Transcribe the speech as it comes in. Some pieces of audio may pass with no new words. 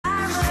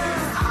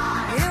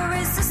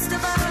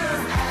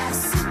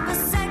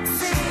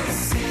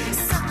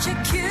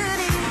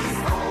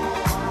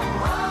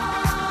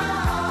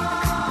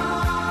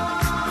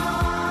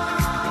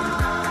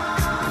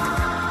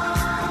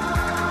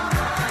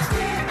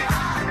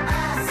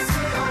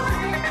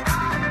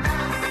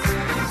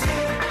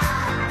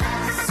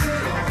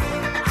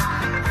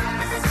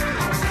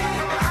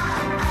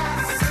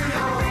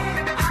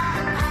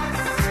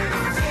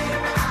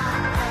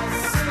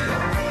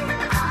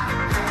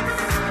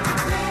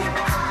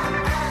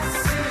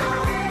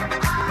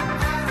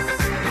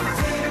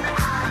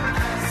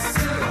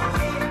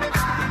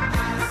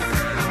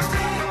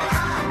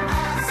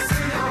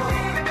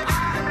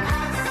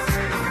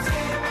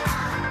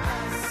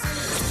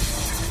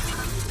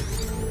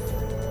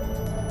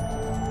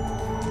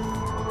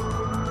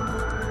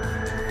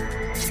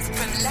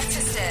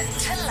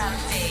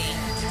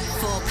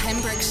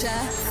Pembrokeshire,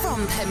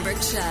 from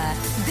Pembrokeshire.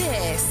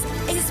 This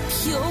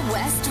is Pure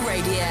West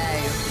Radio.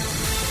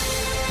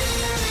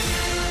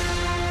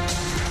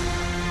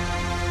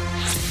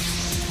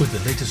 With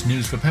the latest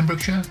news for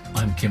Pembrokeshire,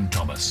 I'm Kim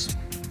Thomas.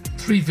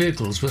 3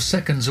 vehicles were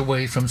seconds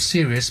away from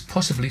serious,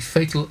 possibly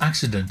fatal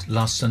accident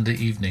last Sunday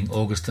evening,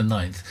 August the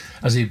 9th,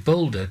 as a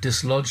boulder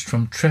dislodged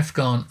from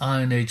Trefgarn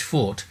Iron Age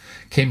Fort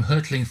came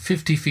hurtling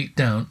 50 feet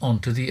down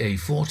onto the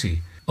A40.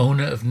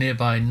 Owner of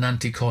nearby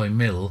Nanticoy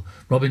Mill,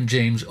 Robin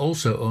James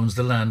also owns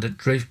the land at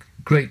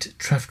Great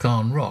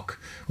Trefgarn Rock,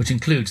 which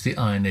includes the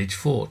Iron Age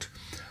Fort.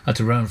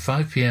 At around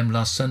 5 p.m.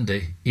 last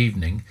Sunday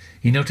evening,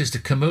 he noticed a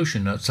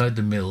commotion outside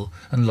the mill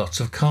and lots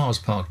of cars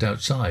parked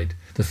outside.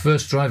 The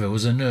first driver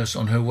was a nurse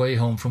on her way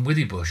home from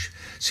Withybush.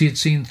 She had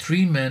seen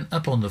 3 men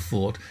up on the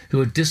fort who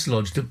had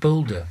dislodged a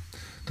boulder.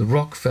 The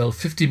rock fell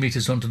 50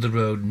 metres onto the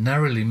road,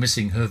 narrowly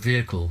missing her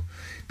vehicle.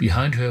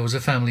 Behind her was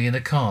a family in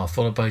a car,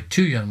 followed by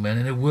 2 young men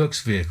in a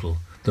works vehicle.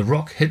 The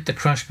rock hit the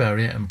crash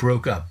barrier and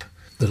broke up.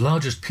 The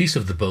largest piece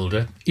of the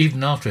boulder,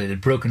 even after it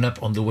had broken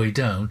up on the way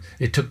down,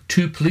 it took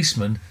 2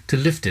 policemen to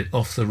lift it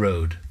off the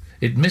road.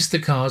 It missed the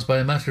cars by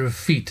a matter of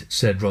feet,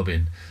 said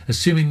Robin.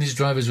 Assuming these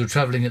drivers were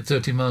travelling at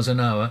 30 miles an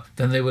hour,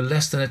 then they were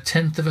less than a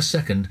tenth of a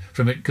second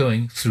from it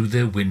going through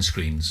their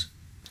windscreens.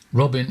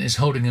 Robin is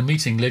holding a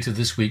meeting later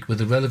this week with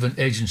the relevant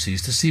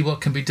agencies to see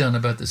what can be done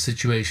about the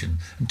situation.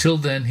 Until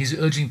then, he's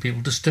urging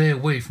people to stay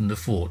away from the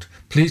fort.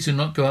 Please do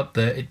not go up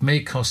there. It may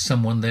cost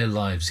someone their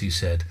lives, he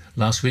said.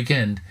 Last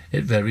weekend,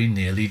 it very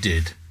nearly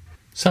did.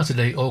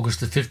 Saturday,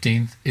 August the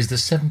 15th, is the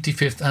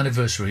 75th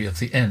anniversary of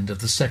the end of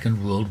the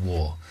Second World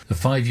War. The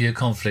 5-year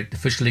conflict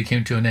officially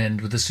came to an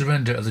end with the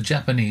surrender of the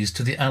Japanese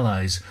to the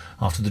Allies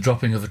after the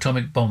dropping of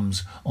atomic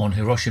bombs on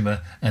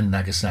Hiroshima and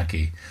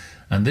Nagasaki.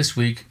 And this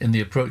week, in the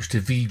approach to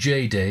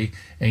VJ Day,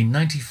 a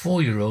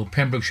 94-year-old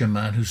Pembrokeshire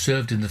man who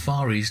served in the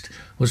Far East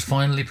was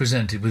finally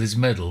presented with his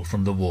medal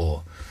from the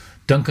war.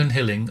 Duncan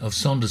Hilling of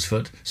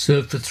Saundersfoot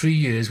served for 3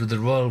 years with the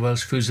Royal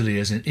Welsh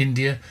Fusiliers in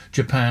India,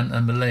 Japan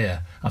and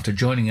Malaya after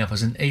joining up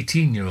as an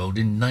 18-year-old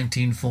in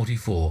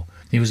 1944.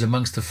 He was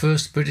amongst the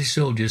first British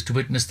soldiers to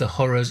witness the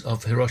horrors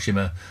of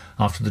Hiroshima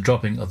after the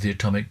dropping of the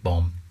atomic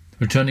bomb.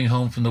 Returning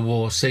home from the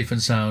war safe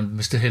and sound,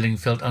 Mr. Hilling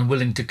felt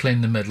unwilling to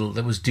claim the medal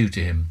that was due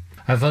to him.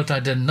 I felt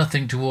I'd done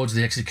nothing towards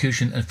the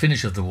execution and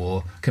finish of the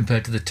war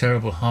compared to the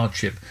terrible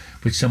hardship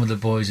which some of the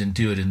boys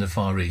endured in the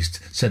Far East,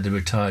 said the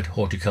retired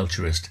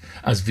horticulturist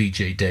as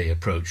VJ Day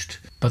approached.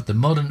 But the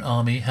modern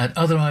army had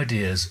other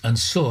ideas and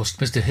sourced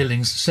Mr.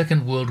 Hilling's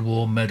Second World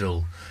War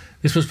medal.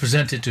 This was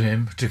presented to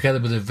him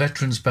together with a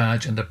veteran's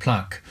badge and a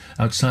plaque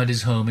outside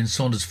his home in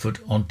Saundersfoot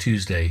on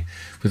Tuesday,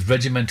 with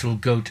regimental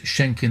goat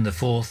Schenkin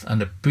IV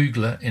and a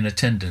bugler in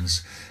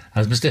attendance,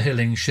 as Mr.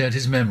 Hilling shared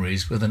his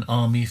memories with an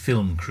army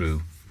film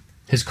crew.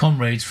 His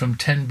comrades from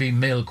Tenby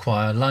Male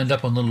Choir lined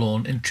up on the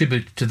lawn in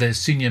tribute to their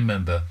senior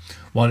member,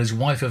 while his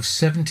wife of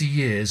 70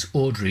 years,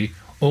 Audrey,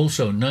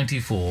 also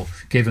 94,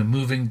 gave a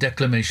moving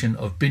declamation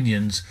of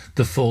Binion's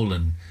The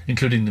Fallen,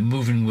 including the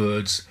moving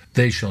words,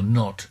 "They shall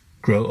not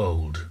grow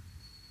old."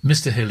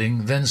 Mr.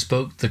 Hilling then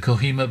spoke the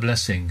Kohima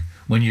blessing,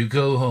 "When you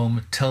go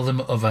home, tell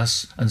them of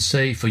us and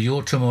say, for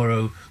your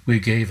tomorrow we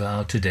gave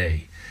our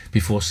today,"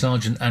 before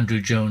Sergeant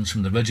Andrew Jones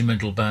from the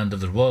regimental band of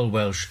the Royal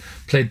Welsh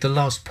played The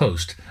Last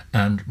Post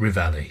and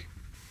Rivalli.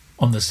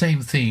 On the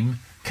same theme,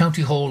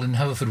 County Hall in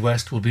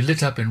Haverfordwest will be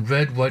lit up in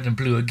red, white and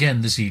blue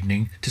again this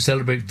evening to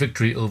celebrate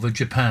victory over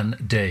Japan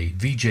Day,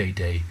 VJ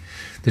Day.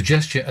 The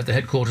gesture at the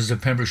headquarters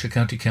of Pembrokeshire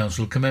County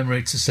Council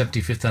commemorates the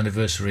 75th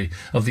anniversary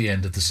of the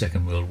end of the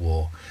Second World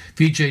War.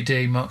 VJ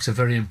Day marks a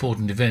very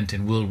important event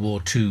in World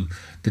War II,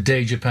 the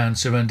day Japan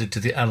surrendered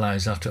to the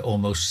Allies after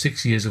almost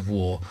 6 years of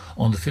war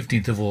on the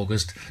 15th of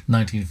August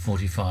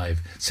 1945,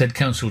 said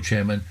Council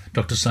Chairman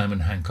Dr.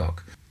 Simon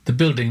Hancock. The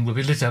building will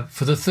be lit up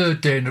for the 3rd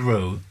day in a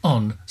row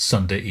on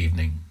Sunday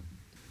evening.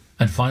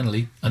 And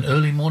finally, an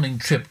early morning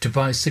trip to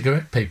buy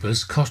cigarette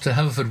papers cost a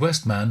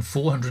Haverfordwest man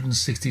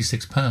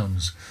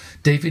 £466.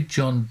 David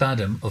John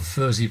Badham of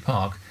Fursey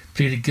Park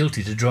pleaded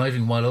guilty to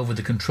driving while over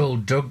the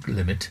controlled drug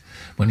limit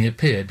when he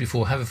appeared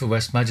before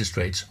Haverfordwest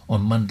magistrates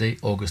on Monday,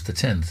 August the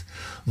 10th.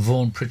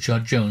 Vaughan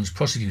Pritchard Jones,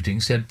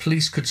 prosecuting, said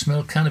police could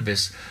smell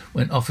cannabis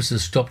when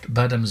officers stopped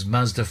Badham's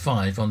Mazda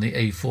 5 on the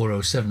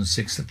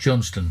A4076 at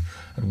Johnston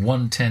at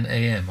 1:10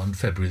 a.m. on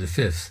February the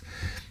 5th.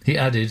 He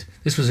added,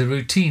 this was a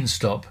routine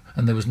stop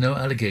and there was no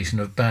allegation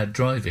of bad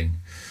driving.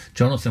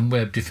 Jonathan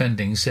Webb,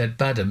 defending, said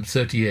Badham,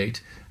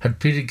 38, had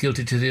pleaded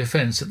guilty to the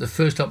offence at the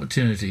first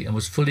opportunity and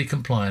was fully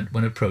compliant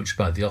when approached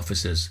by the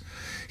officers.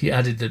 He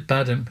added that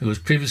Badham, who was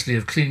previously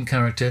of clean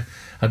character,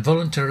 had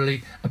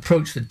voluntarily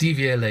approached the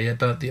DVLA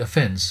about the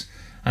offence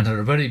and had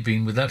already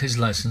been without his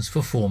licence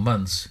for 4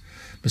 months.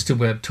 Mr.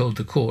 Webb told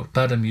the court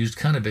Badham used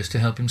cannabis to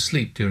help him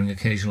sleep during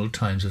occasional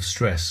times of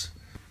stress.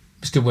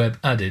 Mr. Webb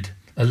added,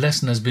 a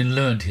lesson has been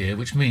learned here,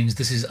 which means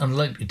this is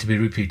unlikely to be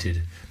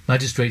repeated.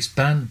 Magistrates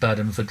banned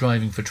Badham for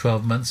driving for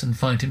 12 months and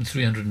fined him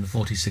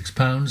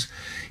 £346.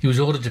 He was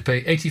ordered to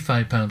pay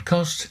 £85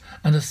 costs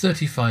and a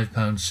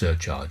 £35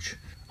 surcharge.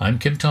 I'm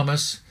Kim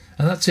Thomas,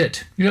 And that's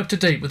it. You're up to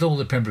date with all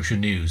the Pembrokeshire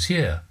news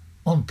here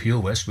on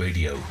Pure West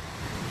Radio.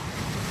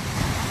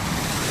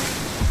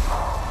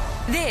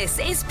 This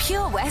is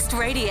Pure West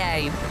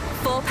Radio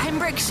for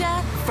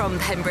Pembrokeshire from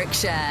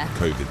Pembrokeshire.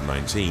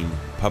 COVID-19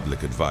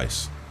 public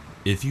advice.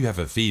 If you have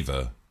a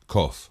fever,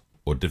 cough,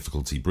 or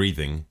difficulty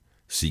breathing,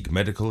 seek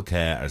medical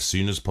care as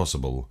soon as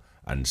possible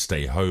and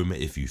stay home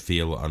if you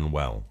feel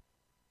unwell.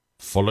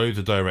 Follow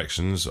the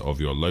directions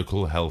of your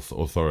local health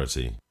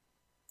authority.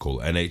 Call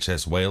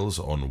NHS Wales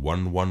on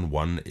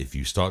 111 if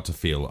you start to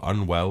feel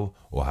unwell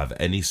or have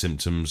any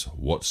symptoms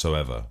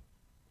whatsoever.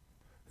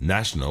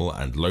 National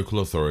and local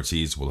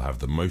authorities will have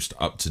the most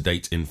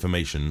up-to-date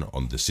information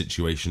on the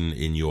situation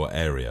in your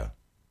area.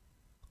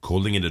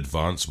 Calling in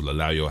advance will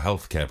allow your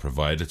healthcare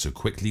provider to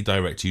quickly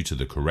direct you to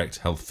the correct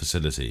health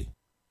facility.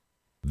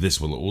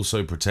 This will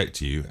also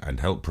protect you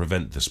and help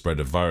prevent the spread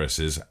of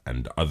viruses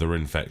and other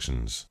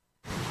infections.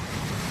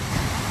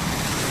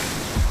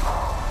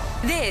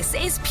 This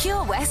is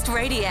Pure West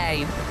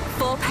Radio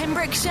for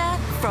Pembrokeshire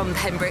from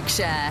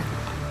Pembrokeshire.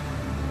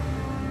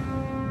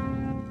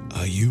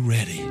 Are you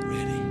ready?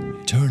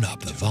 Turn up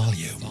the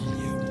volume.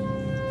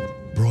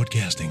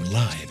 Broadcasting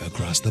live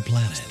across the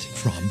planet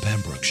from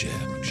Pembrokeshire.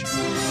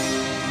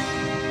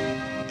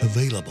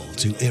 Available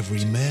to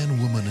every man,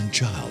 woman, and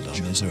child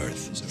on this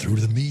earth through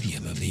the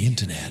medium of the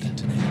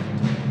internet.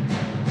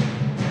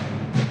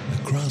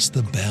 Across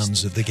the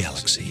bounds of the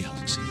galaxy.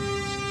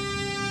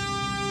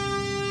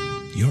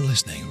 You're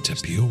listening to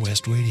Pure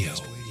West Radio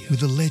with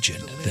the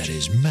legend that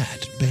is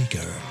Matt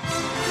Baker.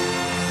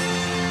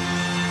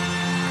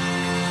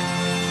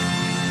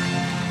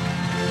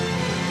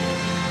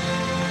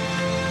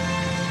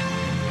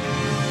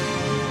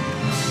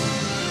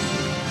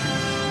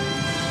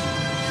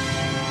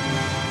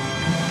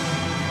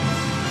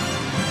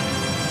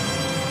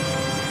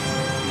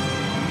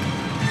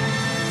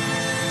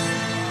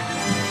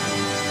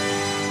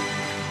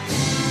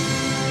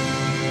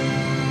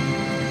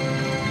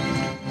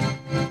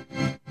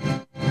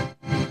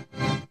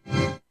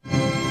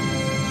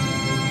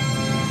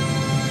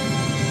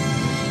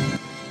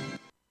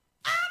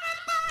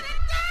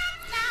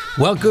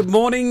 Well, good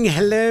morning,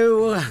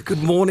 hello,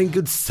 good morning,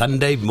 good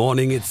Sunday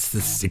morning. It's the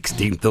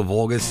 16th of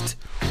August,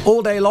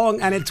 all day long,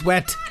 and it's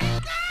wet.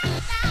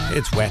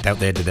 It's wet out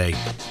there today.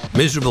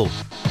 Miserable.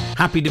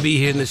 Happy to be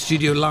here in the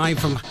studio live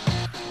from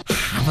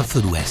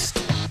Haverfordwest.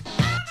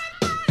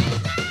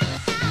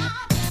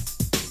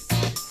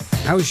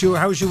 How's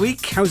your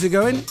week? How's it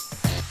going?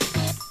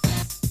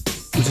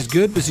 Was it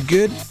good? Was it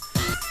good?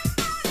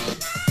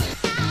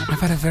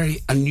 I've had a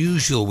very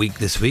unusual week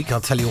this week.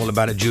 I'll tell you all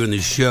about it during the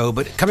show.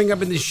 But coming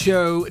up in the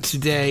show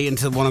today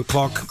until 1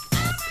 o'clock,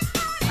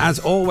 as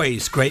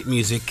always, great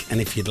music. And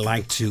if you'd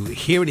like to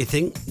hear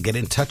anything, get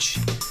in touch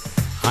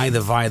either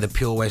via the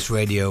Pure West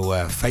Radio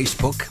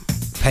Facebook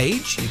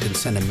page. You can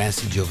send a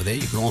message over there.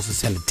 You can also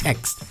send a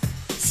text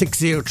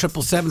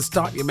 60777.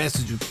 Start your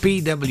message with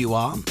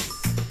PWR.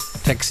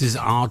 Texts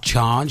are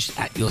charged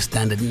at your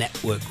standard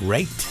network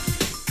rate.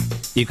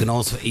 You can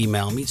also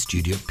email me,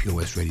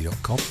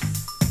 studio@purewestradio.com.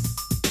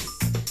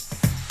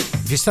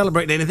 If you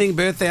celebrate anything,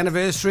 birthday,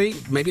 anniversary,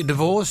 maybe a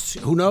divorce,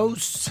 who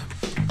knows?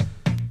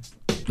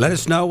 Let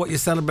us know what you're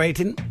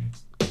celebrating.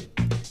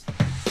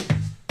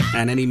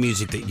 And any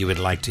music that you would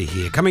like to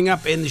hear. Coming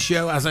up in the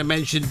show, as I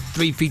mentioned,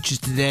 3 features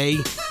today.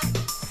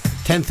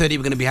 10:30,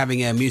 we're going to be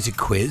having a music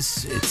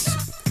quiz.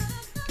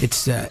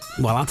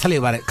 Well, I'll tell you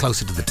about it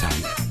closer to the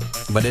time.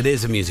 But it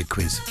is a music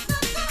quiz.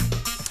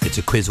 It's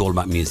a quiz all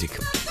about music.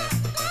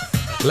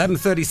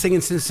 11:30,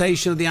 singing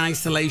sensation of the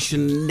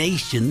Isolation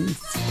Nation,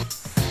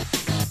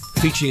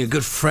 featuring a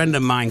good friend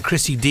of mine,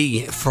 Chrissy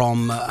D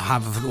from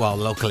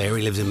local area.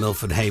 He lives in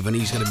Milford Haven.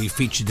 He's going to be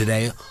featured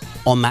today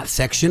on that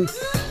section.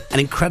 An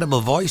incredible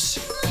voice,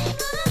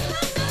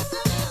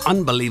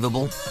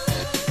 unbelievable,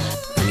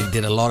 and he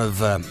did a lot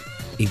of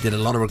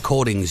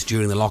recordings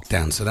during the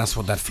lockdown. So that's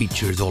what that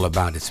feature is all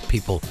about. It's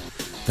people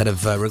that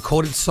have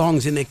recorded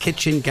songs in their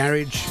kitchen,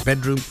 garage,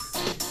 bedroom,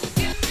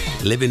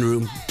 living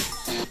room.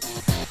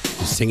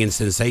 The singing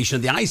sensation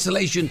of the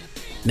Isolation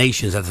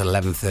Nations. That's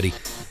 11:30.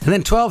 And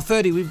then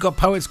 12:30, we've got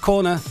Poets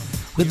Corner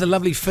with the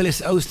lovely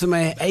Phyllis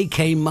Ostermeyer,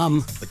 a.k.a.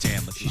 Mum.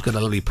 She's got a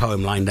lovely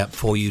poem lined up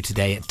for you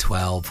today at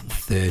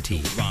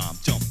 12:30.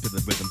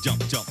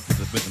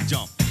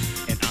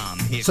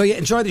 So yeah,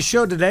 enjoy the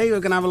show today. We're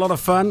going to have a lot of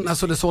fun.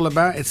 That's what it's all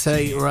about. It's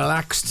a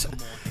relaxed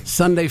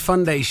Sunday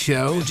fun day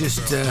show.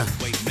 Just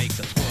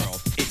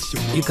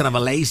you can have a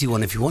lazy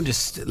one if you want.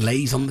 Just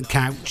laze on the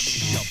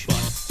couch.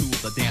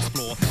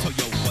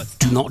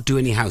 Do not do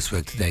any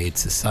housework today.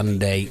 It's a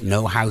Sunday.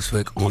 No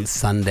housework on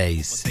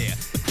Sundays.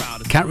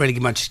 Can't really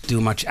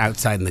do much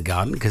outside in the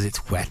garden because it's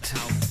wet.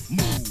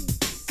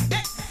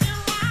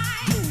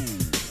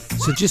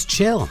 So just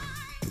chill.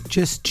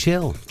 Just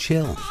chill.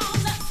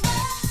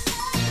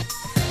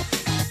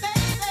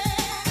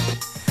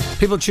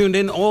 People tuned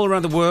in all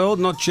around the world,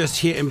 not just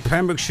here in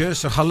Pembrokeshire.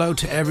 So hello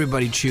to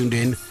everybody tuned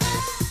in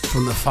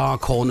from the far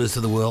corners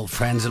of the world.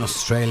 Friends in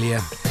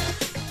Australia,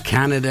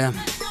 Canada,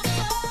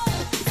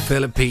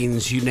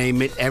 Philippines, you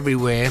name it,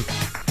 everywhere.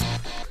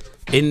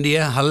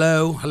 India,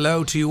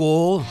 hello to you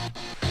all.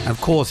 And of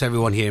course,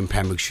 everyone here in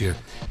Pembrokeshire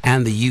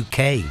and the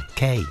UK.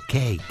 K.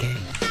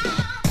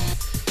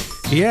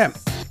 Yeah.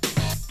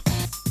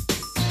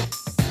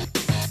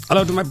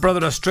 Hello to my brother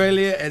in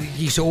Australia.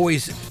 He's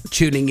always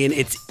tuning in.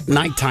 It's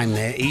night time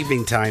there,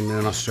 evening time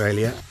in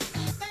Australia.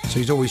 So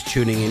he's always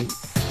tuning in.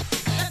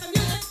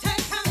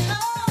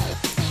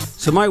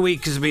 So my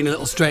week has been a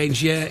little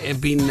strange. Yeah,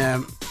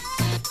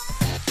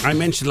 I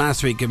mentioned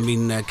last week I've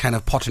been kind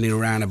of pottering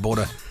around. I bought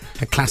a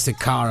classic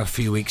car a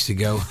few weeks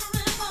ago.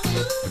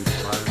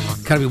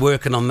 Kind of be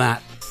working on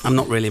that. I'm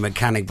not really a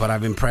mechanic, but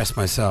I've impressed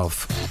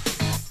myself.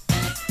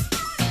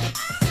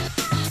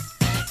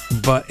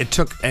 But it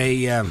took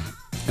a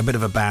bit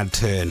of a bad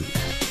turn.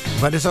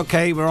 But it's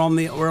okay. We're on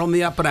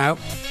the up and out.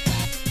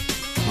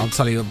 I'll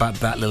tell you about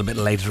that a little bit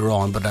later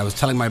on. But I was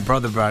telling my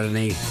brother about it,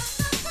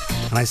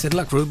 and I said,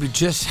 look, Rube, you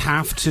just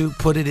have to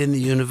put it in the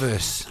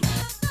universe.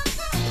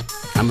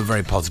 I'm a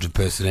very positive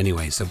person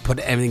anyway, so put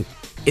everything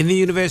in the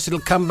universe, it'll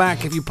come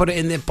back if you put it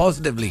in there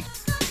positively.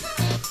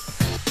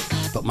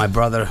 But my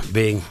brother,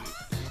 being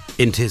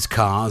into his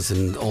cars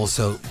and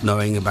also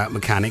knowing about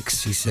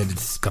mechanics, he said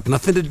it's got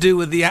nothing to do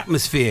with the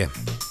atmosphere.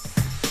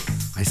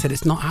 I said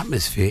it's not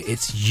atmosphere,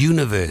 it's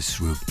universe,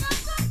 Rube.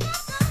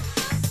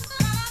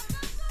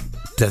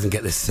 Doesn't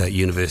get this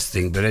universe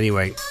thing, but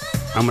anyway,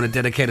 I'm going to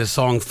dedicate a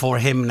song for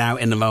him now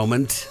in a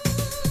moment.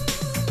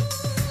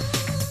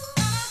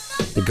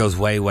 It goes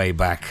way, way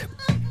back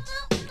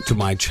to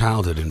my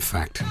childhood, in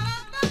fact.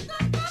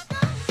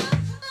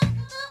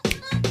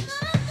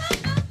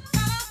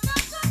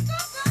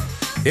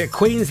 Yeah,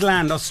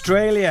 Queensland,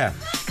 Australia.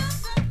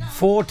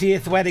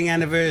 40th wedding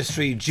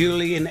anniversary,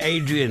 Julie and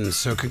Adrian.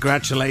 So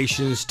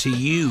congratulations to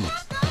you.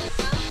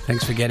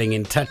 Thanks for getting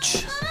in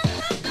touch.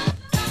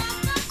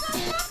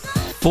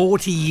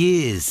 40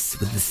 years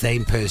with the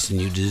same person.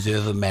 You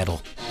deserve a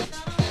medal.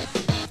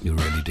 You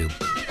really do.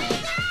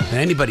 And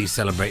anybody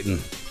celebrating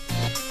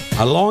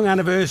a long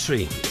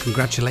anniversary,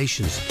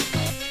 congratulations.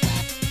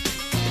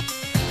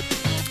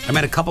 I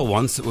met a couple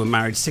once that were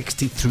married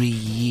 63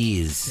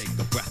 years.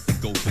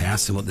 I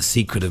asked them what the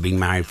secret of being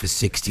married for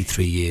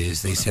 63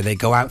 years. They said they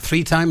go out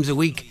 3 times a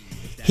week.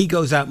 He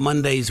goes out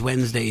Mondays,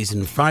 Wednesdays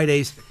and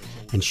Fridays,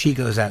 and she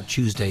goes out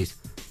Tuesdays,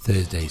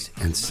 Thursdays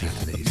and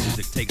Saturdays.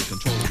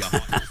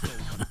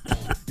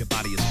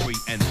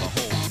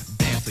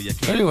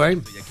 Anyway,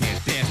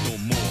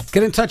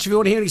 get in touch if you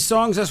want to hear any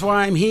songs. That's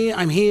why I'm here.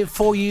 I'm here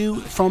for you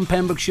from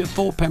Pembrokeshire,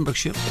 for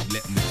Pembrokeshire.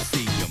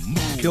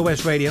 Pure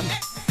West Radio.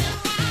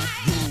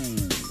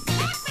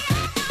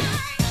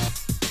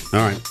 All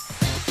right.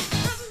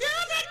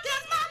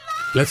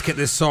 Let's get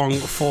this song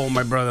for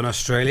my brother in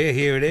Australia.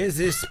 Here it is.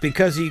 This,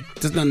 because he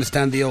doesn't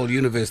understand the old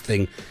universe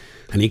thing,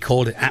 and he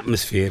called it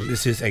Atmosphere.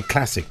 This is a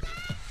classic.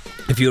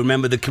 If you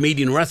remember the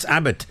comedian Russ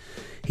Abbott,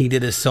 he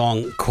did a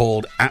song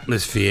called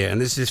Atmosphere. And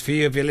this is for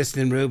you if you're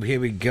listening, Rube. Here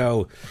we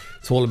go.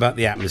 It's all about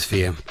the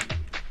atmosphere.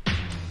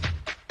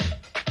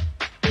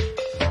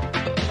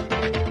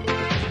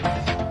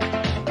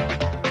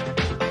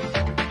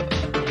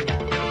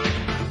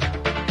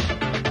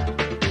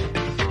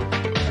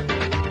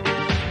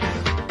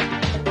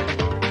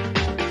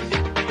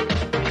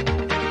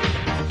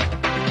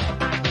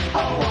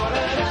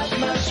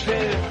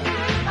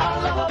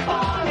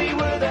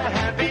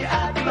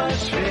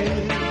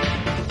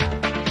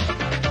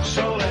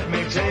 So let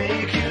me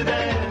take you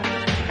there,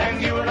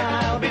 and you and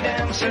I'll be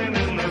dancing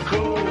in the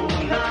cool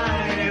night.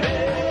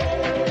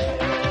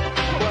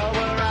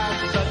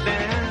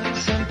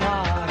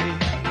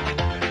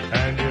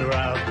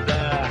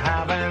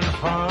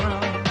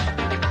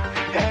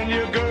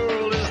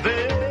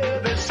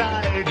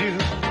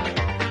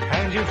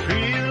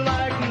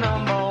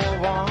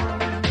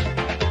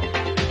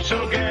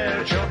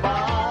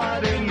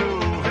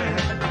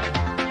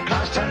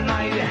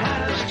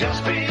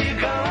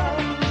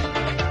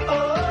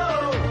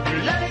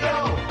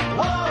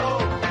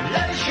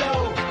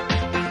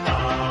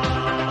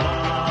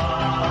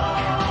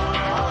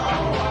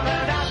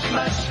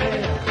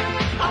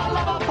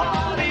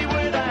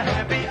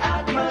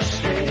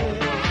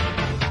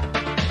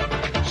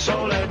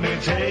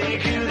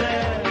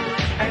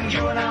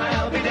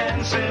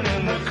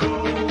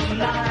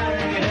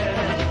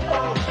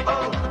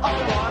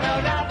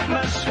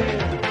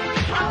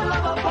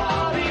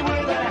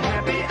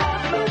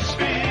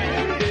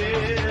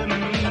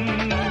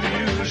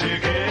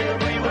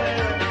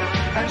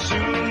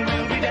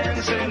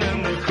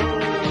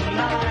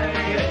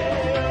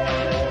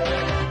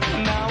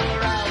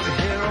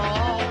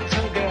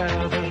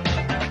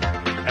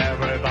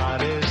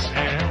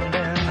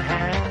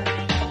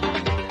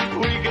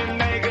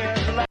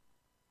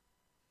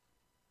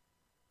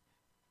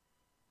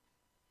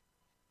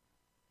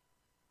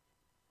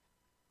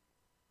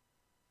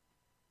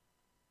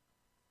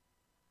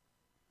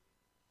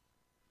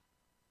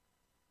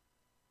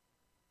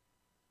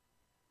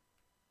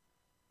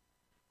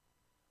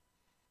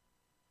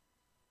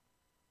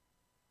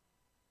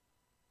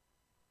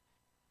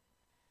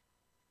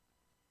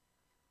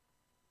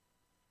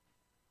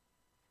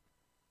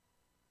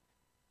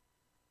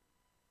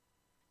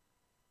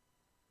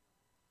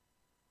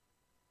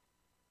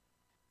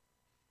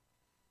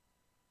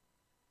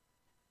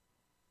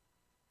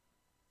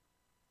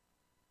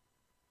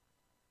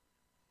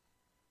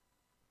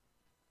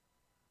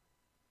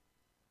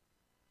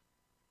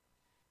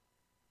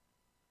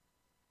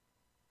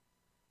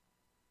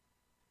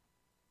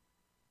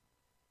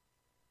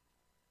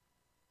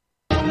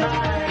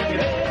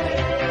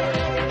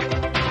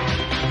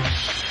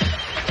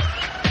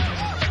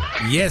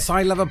 Yes,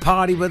 I love a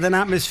party with an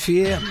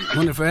atmosphere. I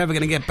wonder if we're ever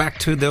going to get back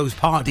to those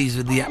parties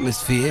with the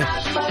atmosphere.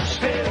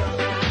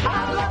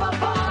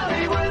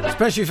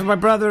 Especially for my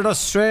brother in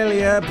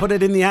Australia. Put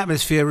it in the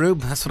atmosphere,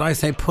 Rube. That's what I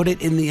say. Put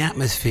it in the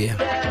atmosphere.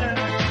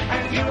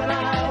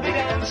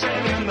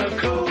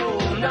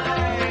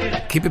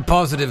 Keep it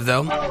positive,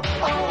 though.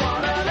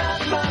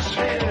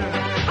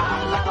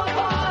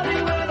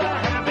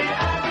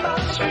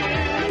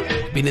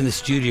 Been in the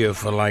studio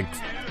for like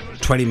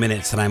 20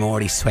 minutes and I'm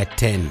already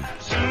sweating.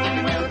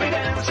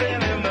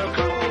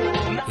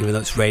 Even though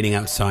it's raining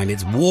outside,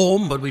 it's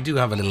warm, but we do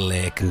have a little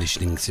air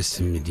conditioning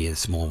system, a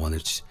small one,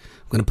 which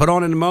I'm going to put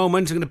on in a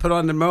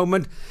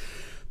moment.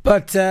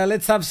 But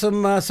let's have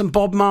some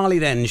Bob Marley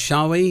then,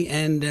 shall we?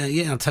 And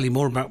I'll tell you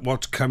more about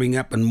what's coming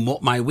up and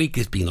what my week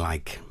has been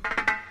like.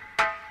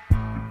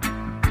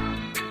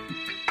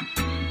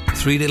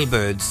 Three little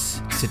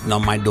birds sitting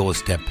on my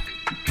doorstep,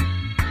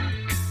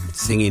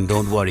 singing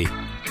 "Don't Worry,"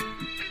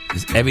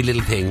 because every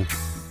little thing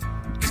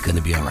is going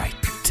to be all right.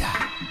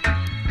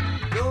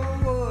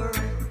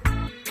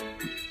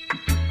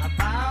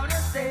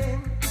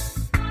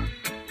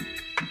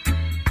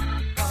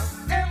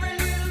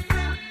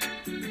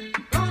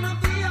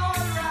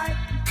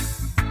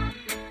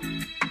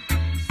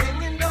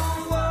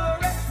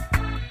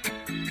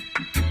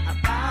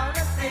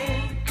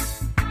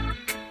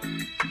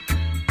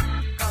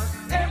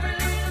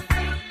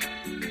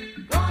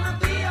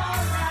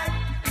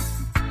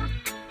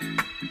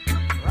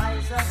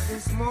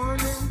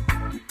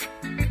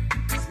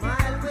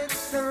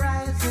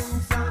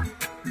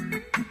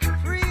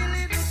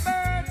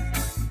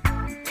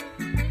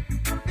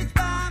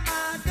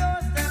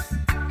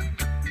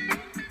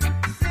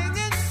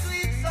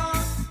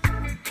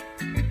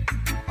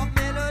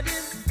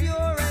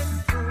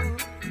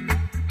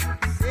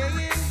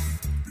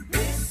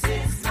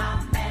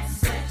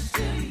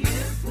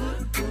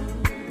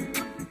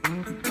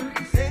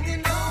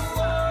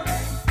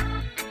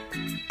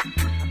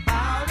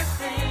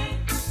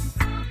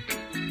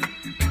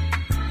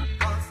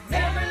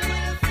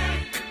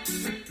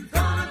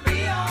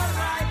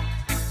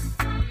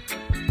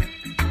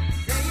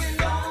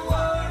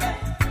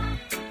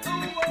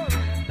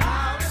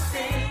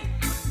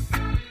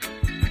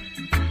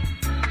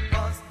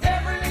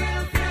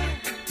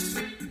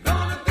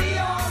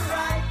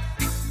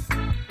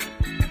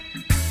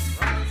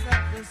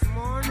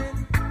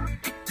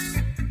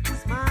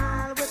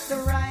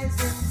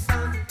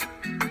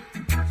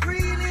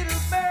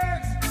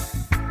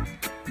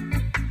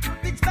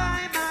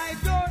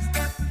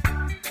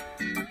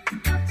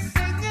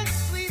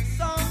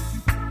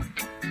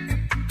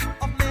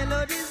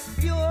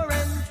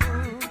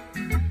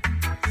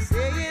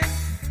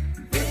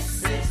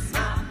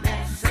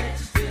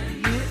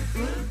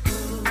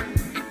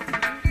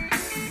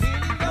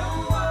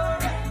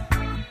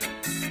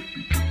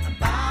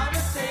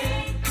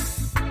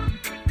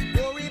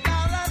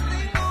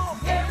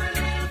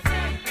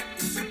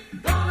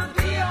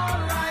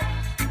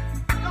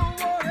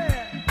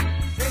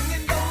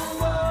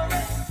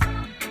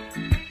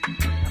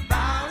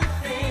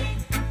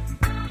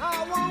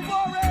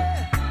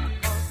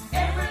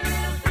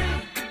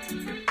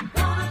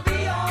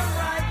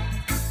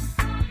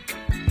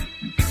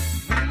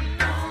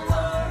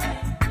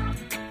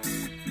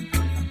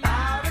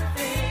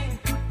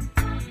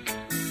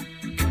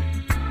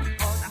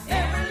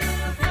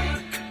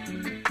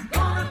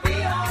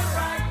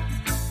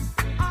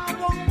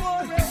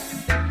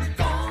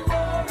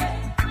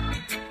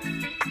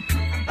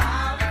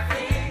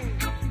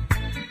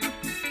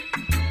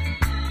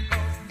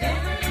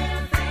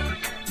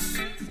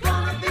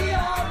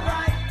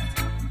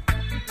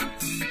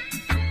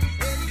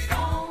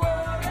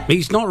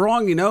 He's not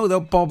wrong,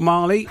 though, Bob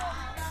Marley.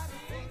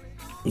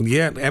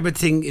 Yeah,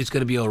 everything is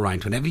going to be all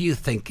right. Whenever you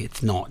think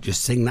it's not,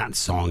 just sing that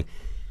song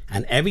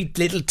and every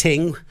little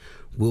thing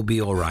will be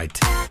all right.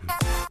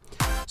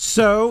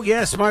 So,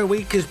 yes, my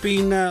week has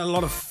been a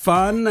lot of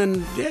fun,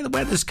 and the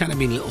weather's kind of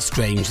been a little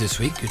strange this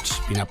week. It's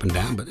been up and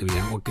down, but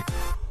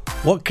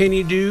what can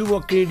you do?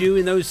 What can you do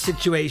in those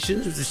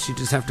situations? You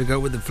just have to go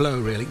with the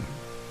flow, really.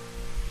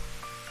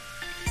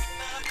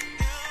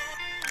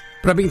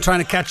 But I've been trying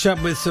to catch up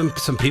with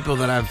some people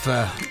that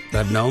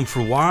I've known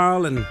for a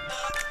while and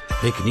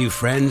making new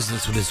friends.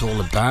 That's what it's all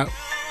about.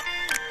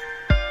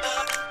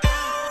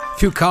 A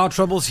few car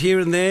troubles here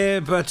and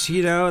there, but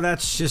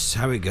that's just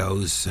how it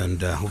goes.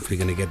 And hopefully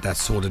going to get that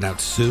sorted out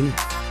soon.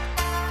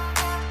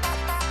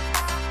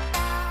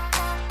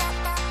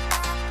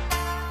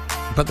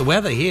 But the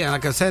weather here,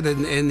 like I said,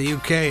 in the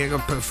UK, I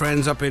got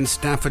friends up in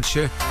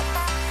Staffordshire.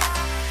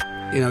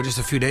 Just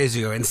a few days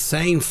ago,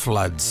 insane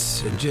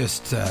floods and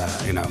just,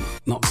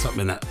 not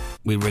something that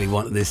we really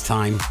want at this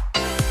time.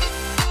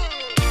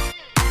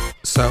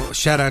 So,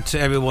 shout out to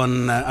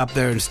everyone up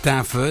there in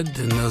Stafford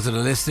and those that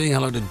are listening.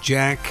 Hello to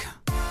Jack.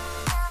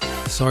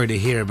 Sorry to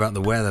hear about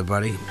the weather,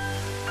 buddy.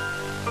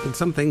 And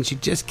some things you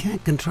just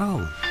can't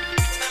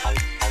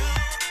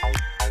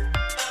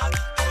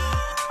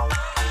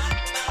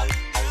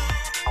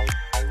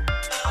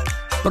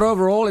But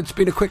overall, it's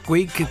been a quick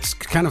week. It's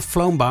kind of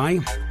flown by.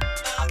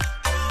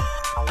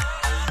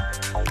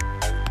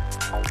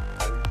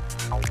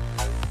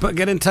 But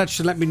get in touch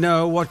and let me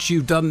know what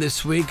you've done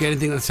this week.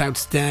 Anything that's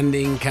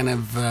outstanding. Kind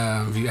of,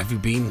 have you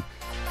been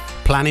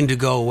planning to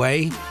go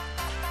away?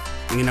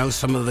 You know,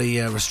 some of the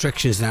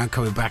restrictions now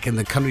coming back in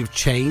the country have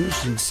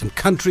changed in some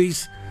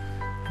countries,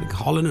 like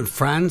Holland and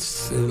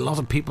France. And a lot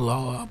of people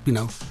are,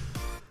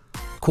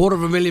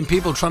 250,000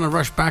 people trying to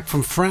rush back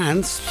from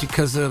France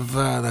because of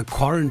the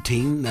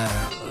quarantine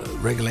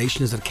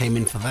regulations that came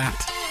in for that.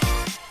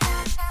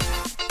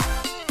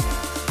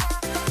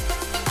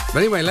 But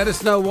anyway, let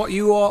us know what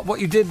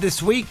you did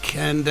this week,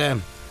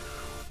 and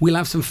we'll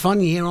have some fun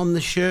here on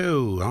the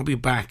show. I'll be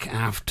back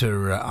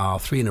after our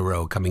 3 in a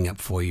row coming up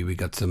for you. We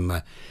got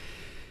some.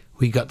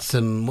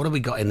 What have we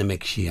got in the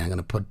mix here? I'm going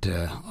to put.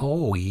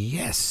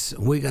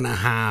 We're going to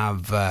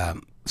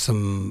have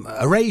some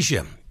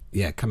Erasure.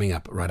 Yeah, coming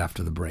up right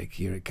after the break.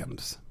 Here it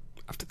comes.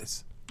 After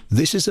this.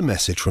 This is a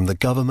message from the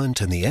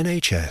government and the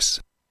NHS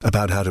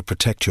about how to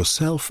protect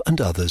yourself and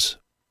others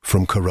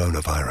from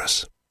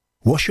coronavirus.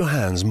 Wash your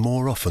hands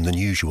more often than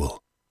usual,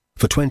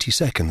 for 20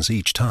 seconds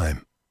each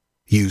time.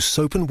 Use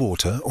soap and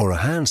water or a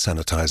hand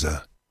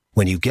sanitizer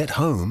when you get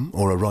home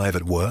or arrive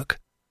at work,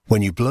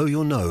 when you blow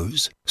your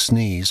nose,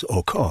 sneeze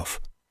or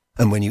cough,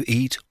 and when you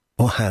eat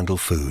or handle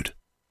food.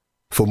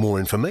 For more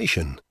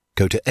information,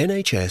 go to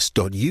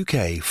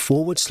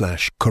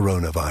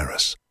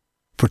nhs.uk/coronavirus.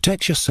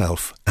 Protect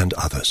yourself and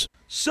others.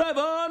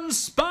 7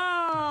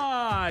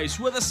 Spice,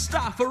 where the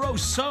staff are oh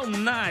so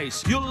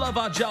nice. You'll love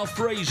our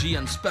jalfrezi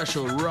and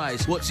special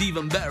rice. What's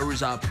even better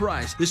is our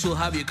price. This will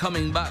have you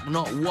coming back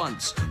not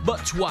once,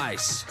 but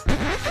twice.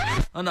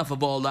 Enough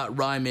of all that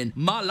rhyming.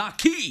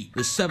 Malaki!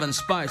 The 7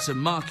 Spice of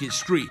Market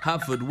Street,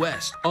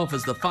 Haverfordwest,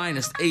 offers the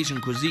finest Asian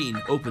cuisine,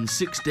 open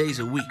 6 days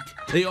a week.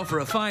 They offer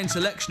a fine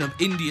selection of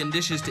Indian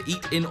dishes to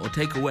eat in or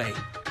take away.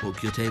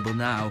 Book your table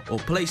now or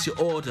place your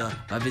order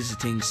by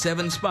visiting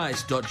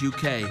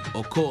 7spice.uk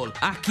or call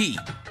Aki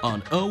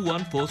on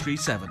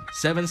 01437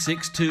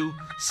 762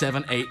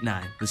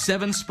 789. The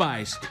 7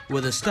 Spice,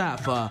 where the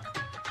staff are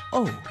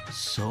oh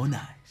so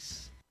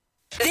nice.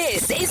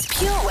 This is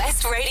Pure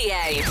West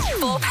Radio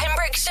for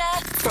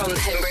Pembrokeshire, from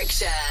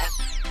Pembrokeshire.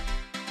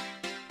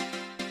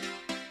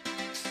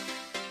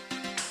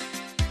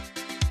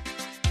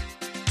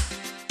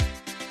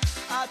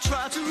 I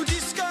try to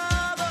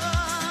discover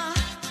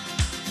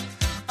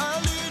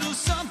a little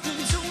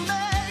something to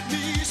make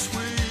me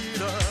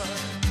sweeter.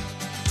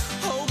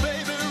 Oh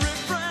baby,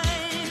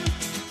 refrain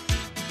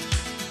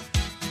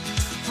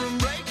from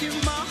breaking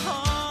my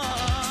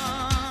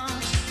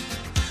heart.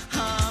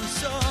 I'm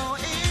so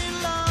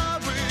in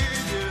love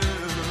with you.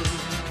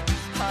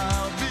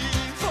 I'll be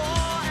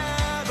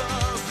forever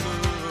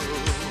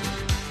blue.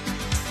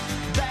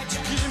 That you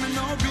give me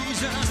no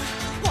reason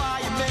why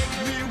you make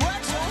me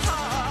work so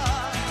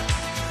hard.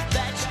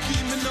 That you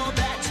give me no,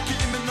 that you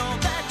give me no,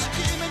 that you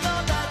give me no,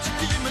 that you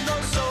give me no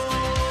soul.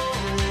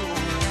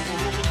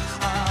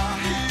 I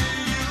hear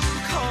you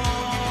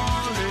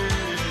calling,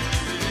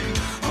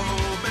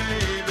 oh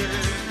baby,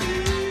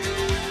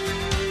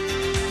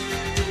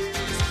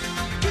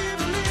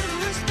 give a little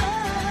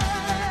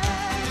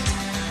respect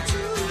to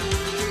you.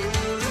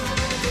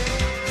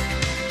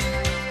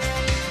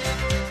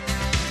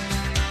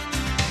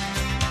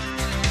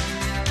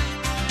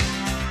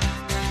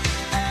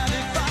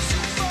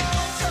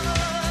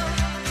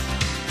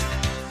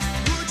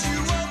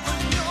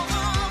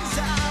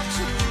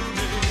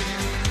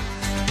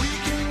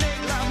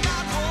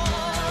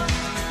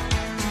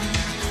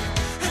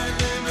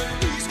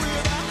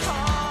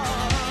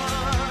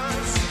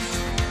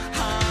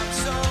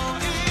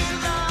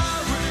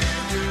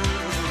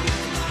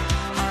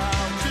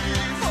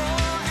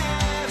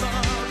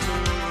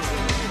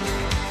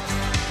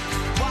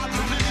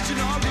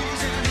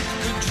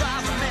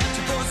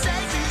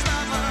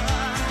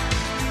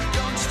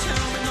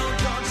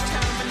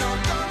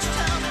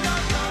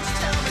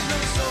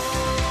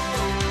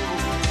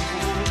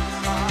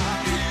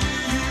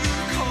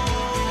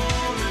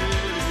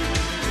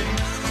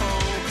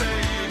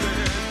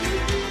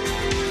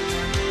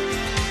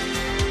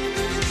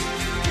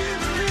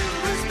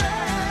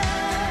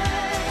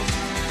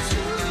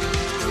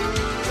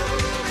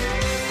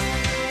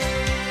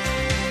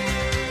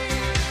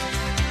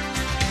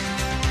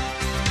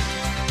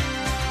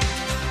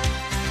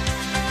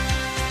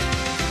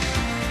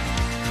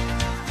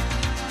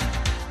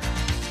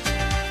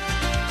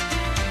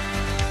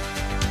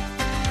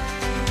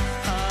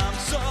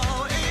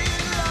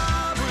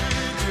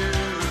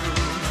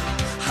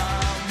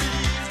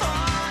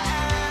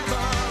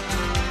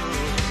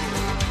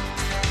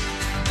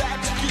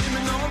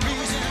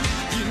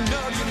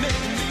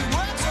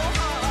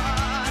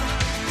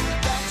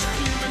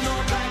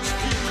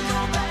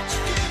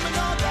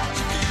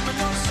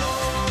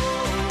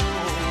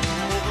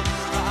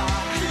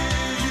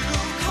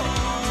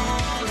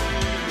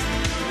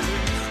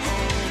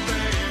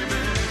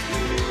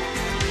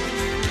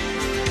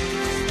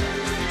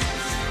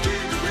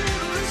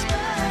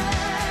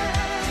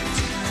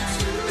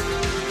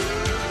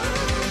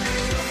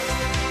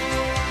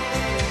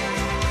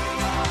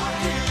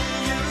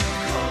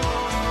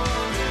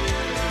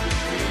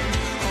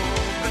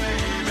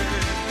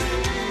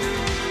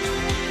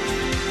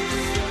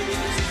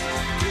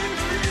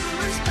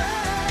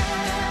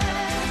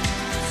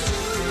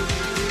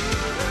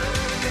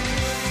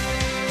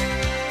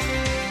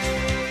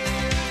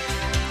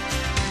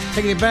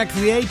 Taking it back to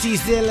the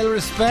 80s there, a little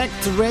respect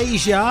to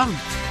Raja.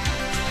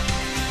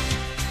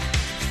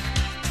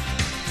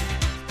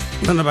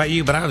 I don't know about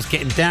you, but I was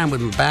getting down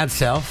with my bad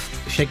self.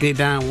 Shaking it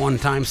down one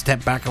time,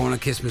 step back, I want to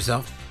kiss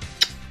myself.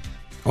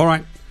 All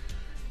right,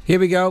 here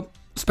we go.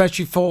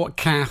 Especially for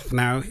Kath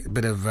now. A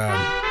bit of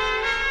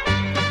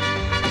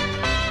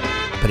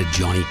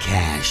Johnny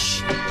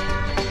Cash.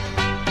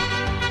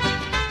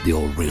 The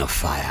old Ring of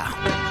Fire.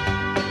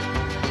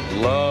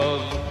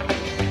 Love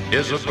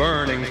is a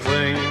burning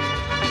thing,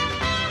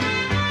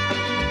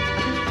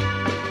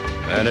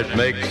 and it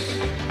makes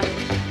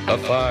a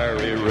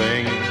fiery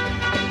ring.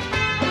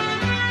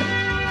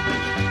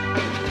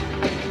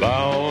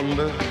 Bound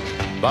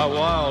by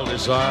wild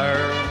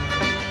desire,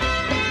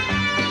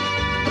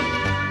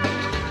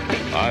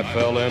 I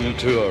fell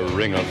into a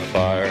ring of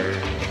fire.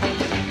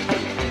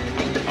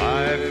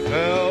 I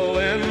fell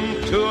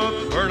into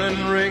a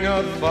burning ring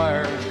of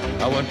fire.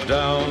 I went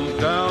down,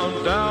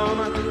 down,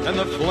 down, and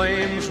the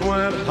flames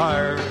went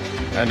higher.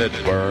 And it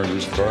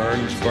burns,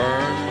 burns,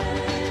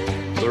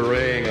 burns, the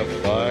ring of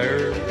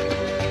fire,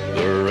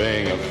 the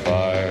ring of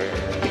fire.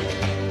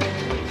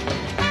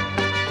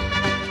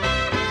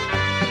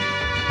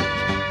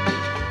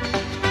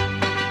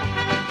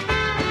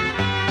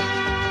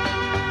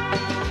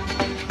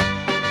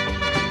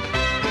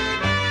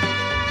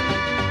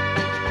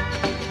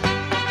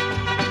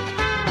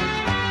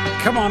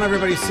 Come on,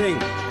 everybody sing.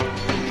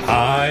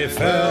 I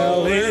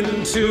fell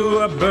into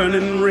a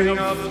burning ring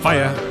of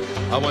fire.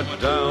 I went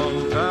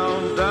down,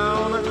 down,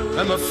 down,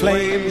 and the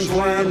Flames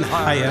went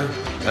higher.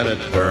 and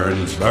it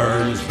burns,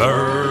 burns,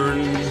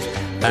 burns,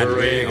 that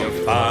ring of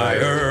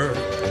fire,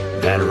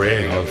 that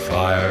ring of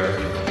fire.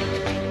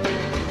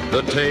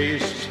 The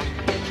taste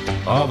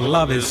Of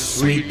love is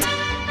sweet.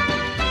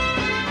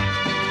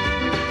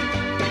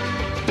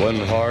 when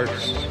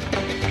hearts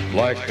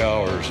like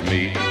ours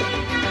meet.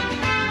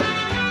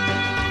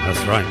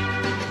 That's right.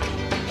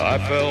 I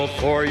fell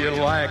for you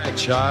like a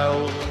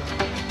child.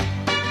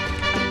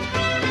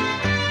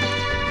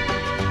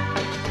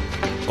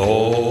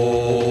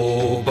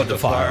 Oh, but the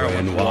fire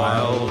went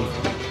wild.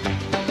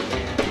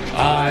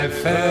 I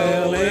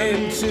fell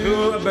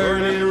into a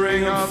burning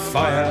ring of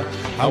fire.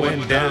 I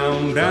went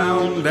down,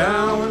 down,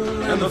 down,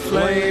 and the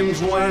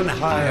flames went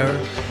higher.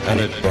 And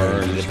it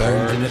burns,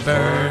 burns, it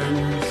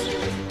burns.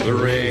 The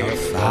ring of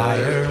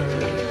fire,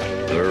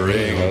 the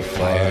ring of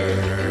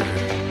fire.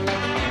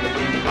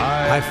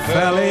 I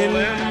fell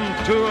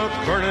into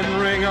a burning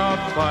ring of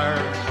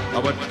fire. I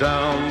went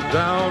down,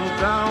 down,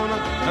 down,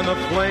 and the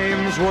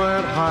flames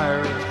went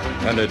higher.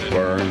 And it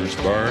burns,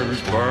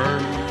 burns,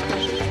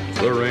 burns,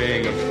 the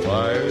ring of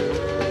fire,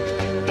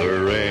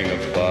 the ring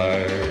of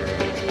fire.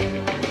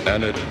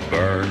 And it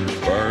burns,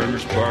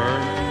 burns,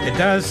 burns, It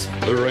does.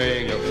 the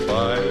ring of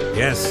fire,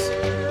 Yes.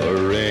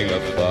 the ring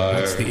of fire,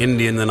 That's the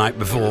Indian the night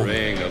before.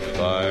 ring of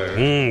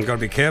fire. Got to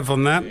be careful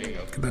on that.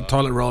 Get the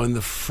toilet roll in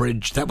the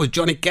fridge. That was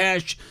Johnny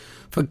Cash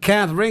for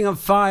Kath. Ring of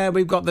Fire.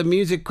 We've got the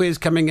music quiz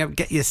coming up.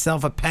 Get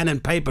yourself a pen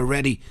and paper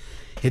ready.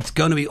 It's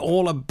going to be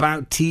all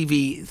about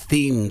TV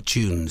theme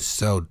tunes.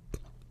 So,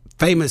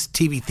 famous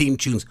TV theme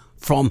tunes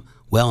from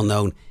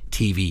well-known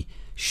TV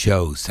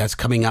shows. That's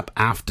coming up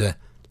after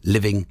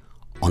Living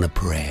on a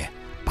Prayer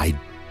by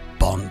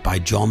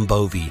John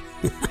Bovey.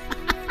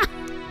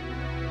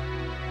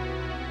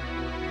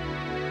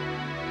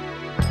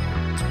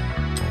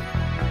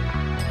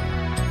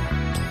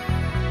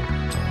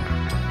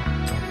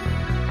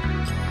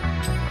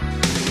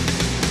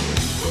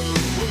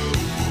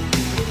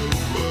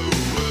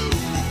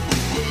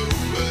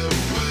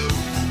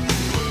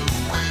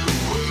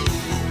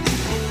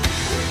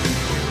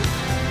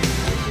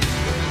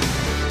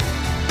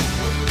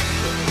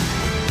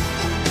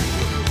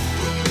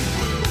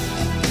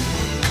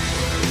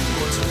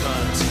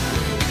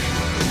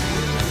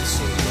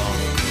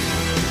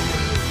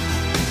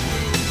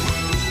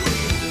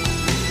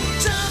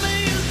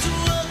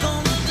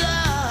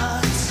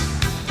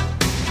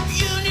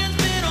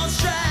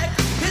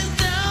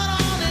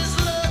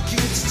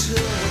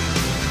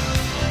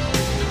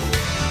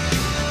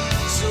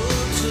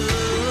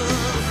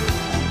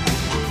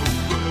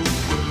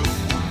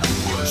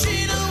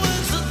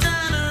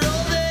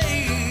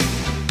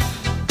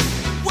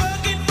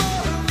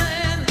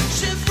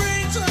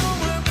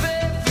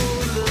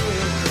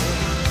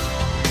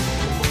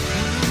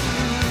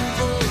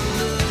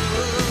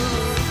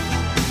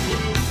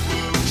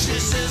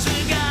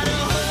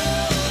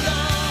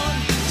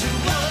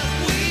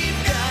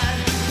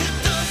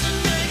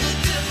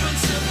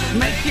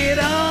 Make it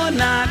or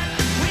not.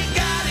 We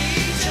got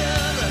each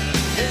other,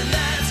 and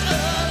that's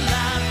a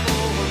lot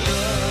for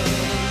love.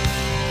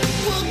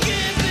 We'll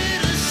give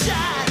it a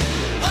shot.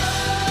 Oh,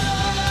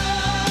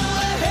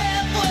 we're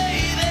halfway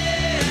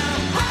there.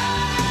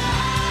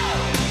 Oh,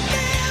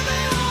 give me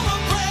all a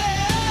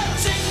prayer.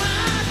 Take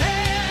my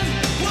hand,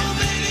 we'll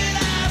make it,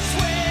 I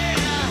swear.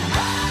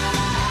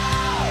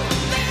 Oh,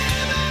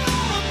 give me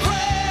all a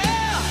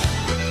prayer.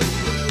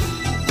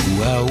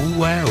 Wow,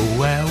 wow,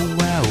 wow,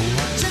 wow.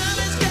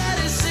 Johnny's got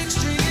his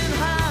six-string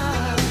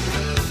high.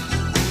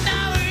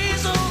 Now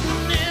he's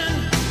holding in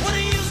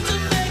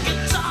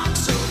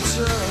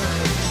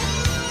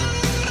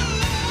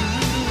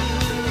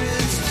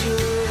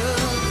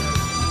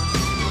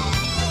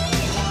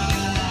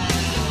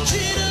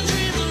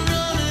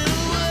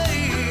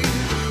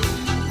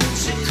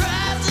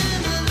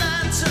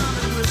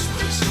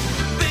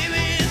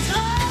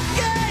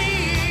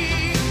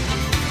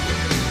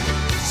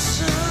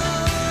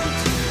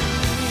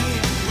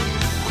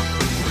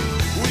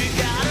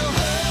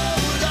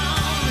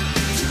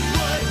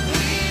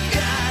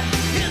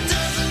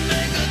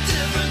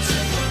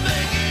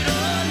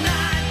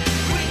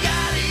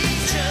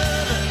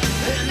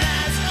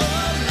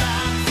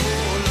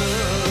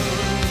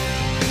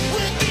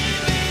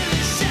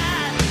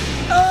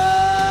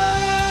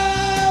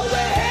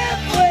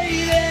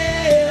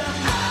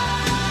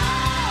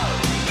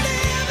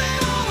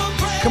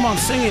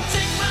sing it.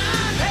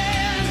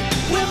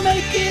 We'll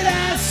make it,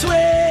 I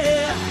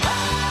swear.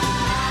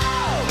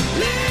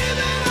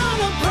 Living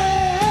on a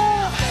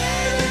prayer.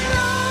 Living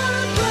on a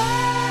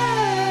prayer.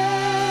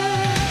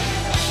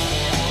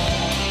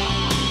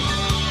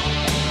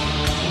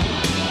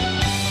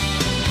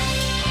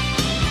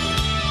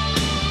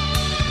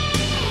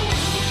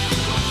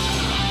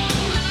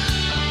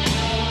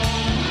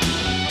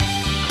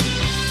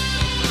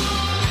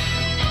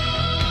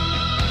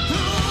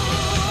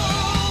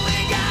 We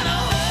gotta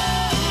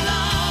hold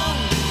on,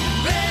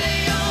 ready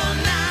or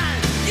not.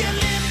 You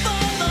live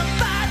for the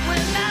fight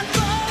when that's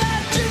all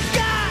that you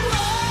got.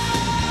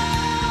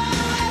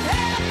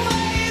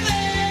 Halfway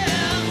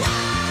there,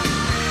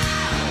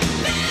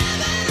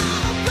 living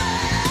on a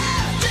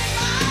prayer. Take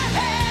my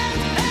hand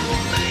and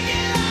we'll make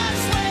it, I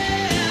swear.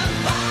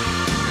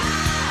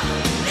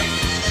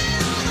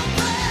 Living on a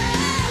prayer.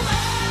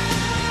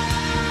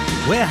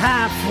 We're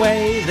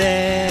halfway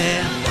there.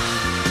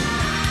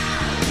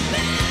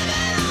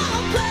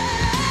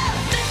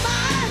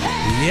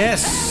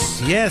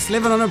 Yes, yes,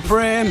 living on a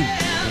prayer.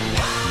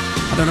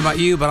 I don't know about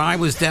you, but I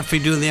was definitely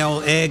doing the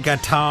old air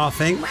guitar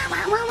thing.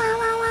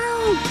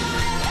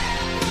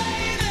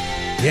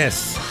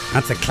 Yes,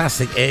 that's a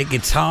classic air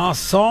guitar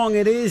song.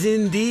 It is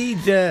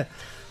indeed.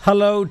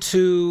 Hello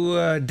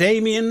to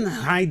Damien.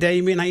 Hi,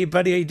 Damien. How you,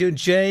 buddy? How you doing?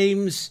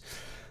 James.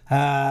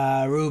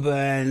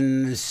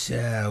 Rubens.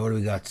 What do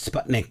we got?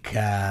 Sputnik.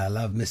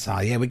 Love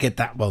Missile. Yeah, we get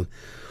that one.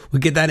 We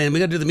get that in. We're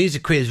going to do the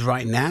music quiz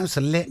right now. So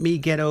let me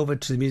get over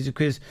to the music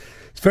quiz.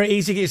 It's very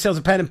easy. Get yourselves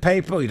a pen and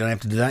paper. You don't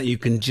have to do that. You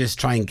can just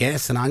try and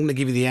guess. And I'm going to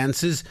give you the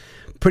answers.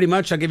 Pretty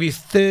much, I'll give you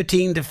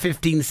 13 to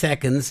 15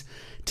 seconds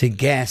to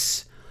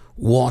guess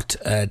what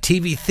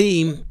TV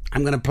theme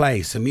I'm going to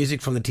play. So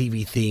music from the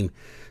TV theme.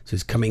 So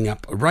it's coming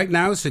up right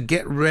now. So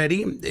get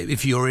ready.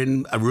 If you're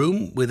in a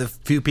room with a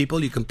few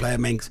people, you can play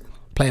amongst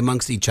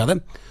each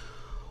other.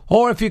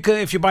 Or if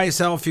you're by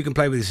yourself, you can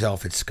play with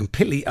yourself. It's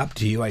completely up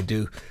to you. I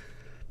do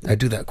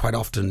that quite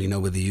often,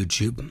 with the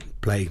YouTube,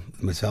 play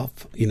with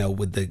myself,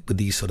 with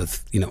these sort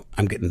of,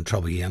 I'm getting in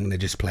trouble here. I'm going to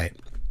just play it.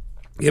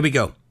 Here we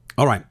go.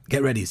 All right,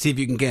 get ready. See if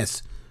you can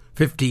guess.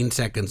 15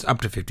 seconds,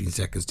 up to 15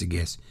 seconds to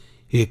guess.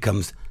 Here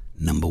comes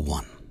number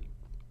one.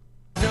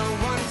 No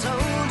one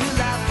told you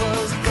life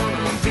was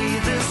gonna be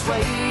this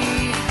way.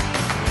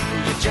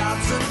 Your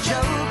job's a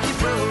joke, you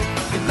broke.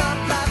 Your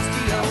love life's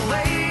the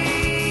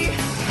away.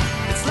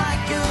 It's like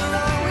you're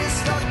always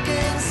stuck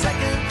in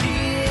second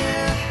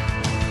gear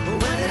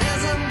when it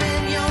hasn't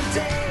been your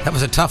day. That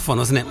was a tough one,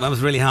 wasn't it? That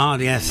was really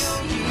hard, yes.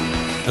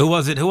 Who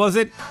was it?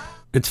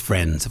 It's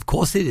Friends. Of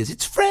course it is.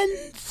 It's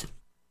Friends.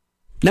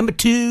 Number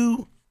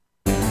two.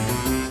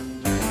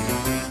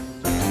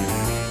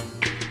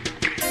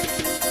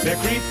 They're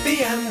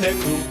creepy and they're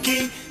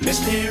kooky,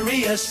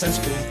 mysterious and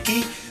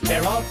spooky.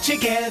 They're all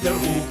together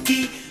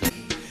ooky.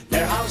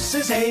 Their house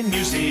is a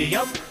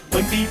museum.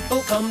 When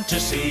people come to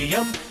see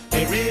them,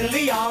 they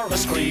really are a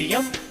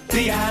scream.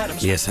 The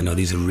Addams. Yes, I know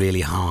these are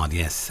really hard.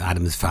 Yes,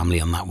 Addams Family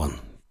on that one.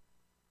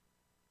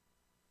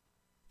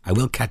 I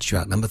will catch you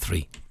out. Number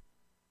three.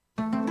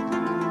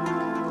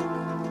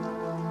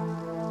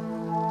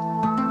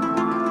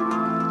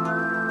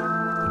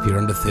 If you're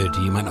under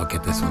 30, you might not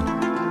get this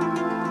one.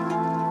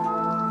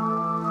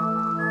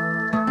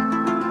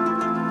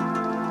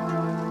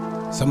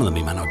 Some of them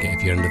you might not get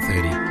if you're under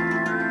 30.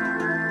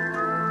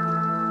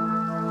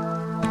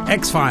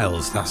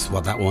 X-Files, that's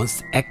what that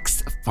was.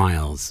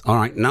 X-Files. All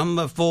right,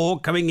 number four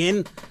coming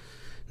in.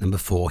 Number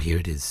four, here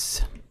it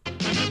is.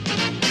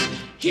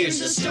 Here's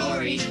the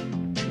story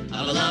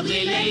of a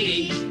lovely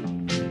lady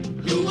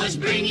who was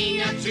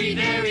bringing up three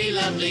very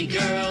lovely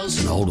girls.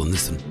 It's an old one,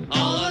 this one.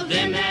 All of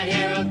them had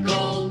hair of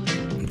gold.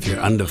 If you're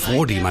under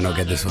 40, you might not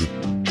get this one.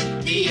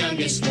 The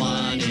youngest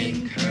one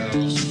in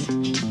curls.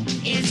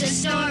 It's a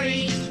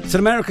story. It's an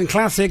American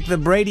classic, The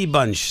Brady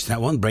Bunch. That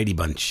one, Brady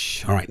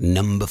Bunch. All right,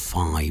 number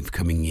five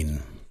coming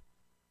in.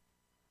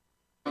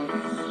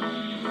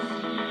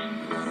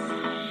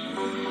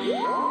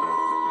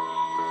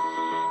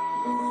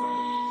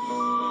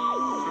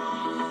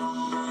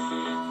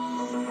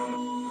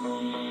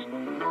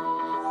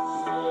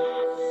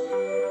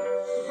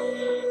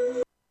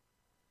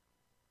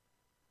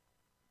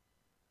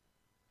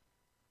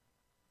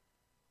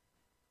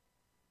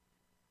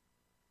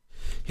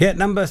 Yeah,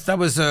 that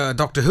was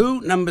Doctor Who.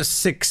 Number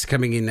 6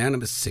 coming in now.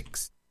 Number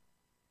 6.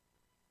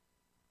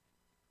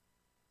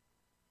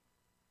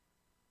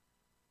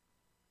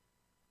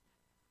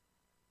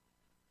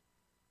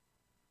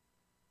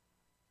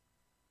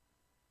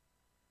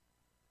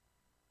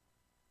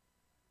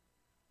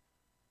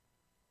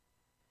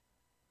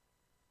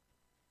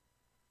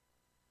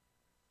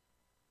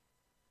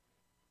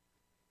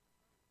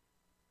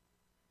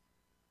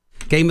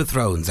 Game of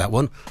Thrones, that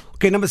one.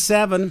 Okay, number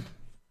 7.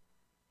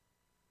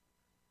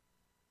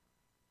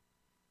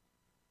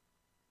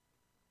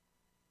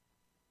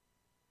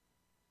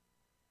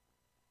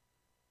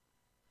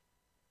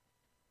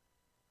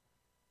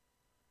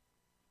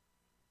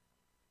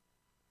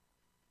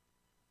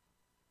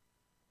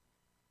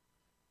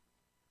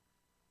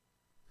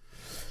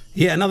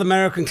 Yeah, another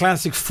American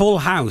classic, Full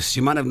House.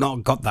 You might have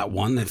not got that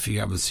one if you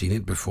haven't seen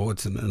it before.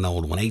 It's an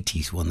old one,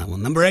 80s one, that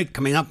one. Number 8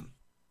 coming up.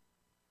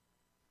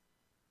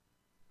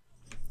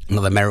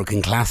 Another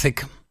American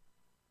classic.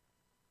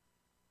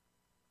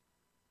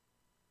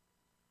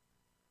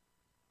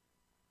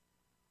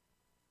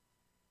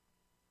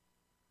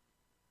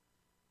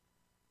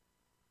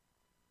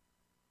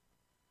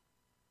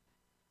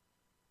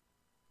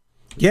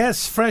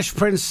 Yes, Fresh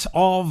Prince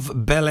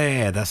of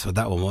Bel-Air. That's what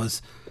that one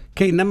was.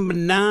 Okay, number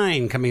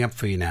 9 coming up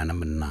for you now.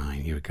 Number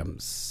 9. Here it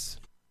comes.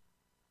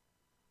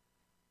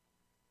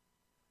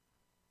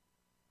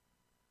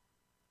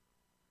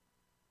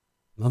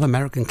 Another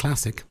American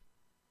classic.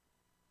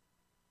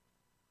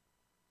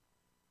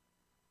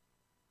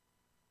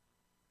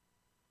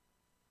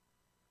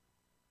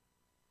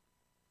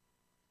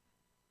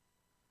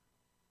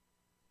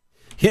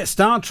 Yeah,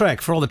 Star Trek,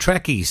 for all the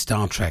Trekkies.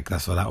 Star Trek,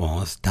 that's what that one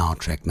was. Star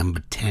Trek,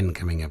 number 10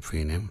 coming up for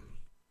you now.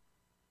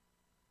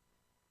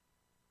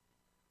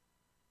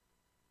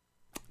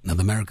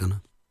 Another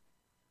American.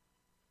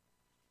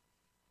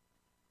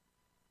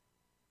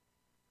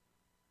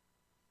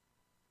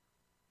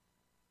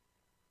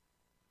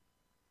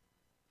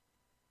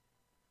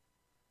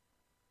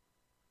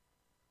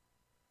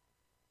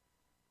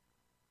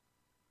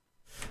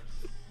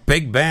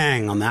 Big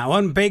Bang on that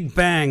one. Big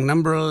Bang,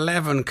 number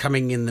 11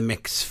 coming in the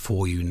mix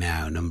for you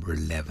now. Number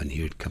 11,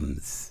 here it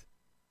comes.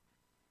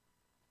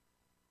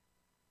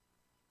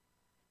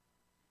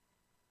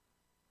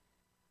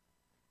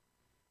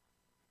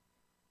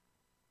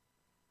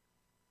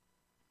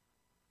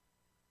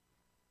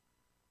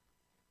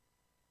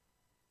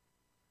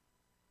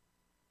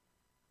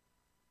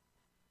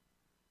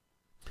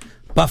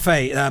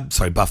 Buffy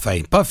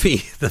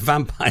the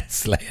Vampire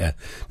Slayer,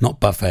 not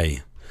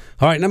Buffet.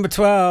 All right, number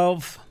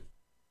 12.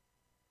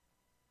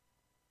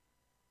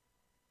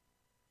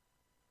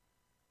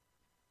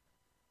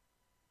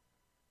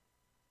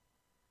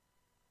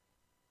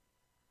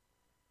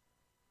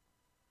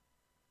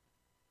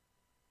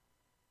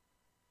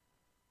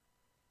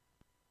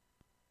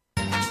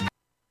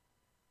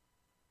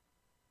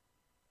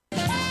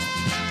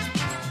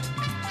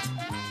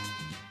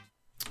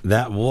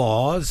 That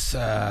was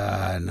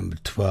number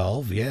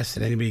 12. Yes,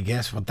 did anybody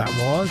guess what that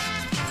was?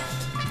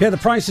 Yeah, the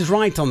price is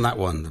right on that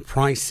one. The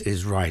price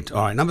is right.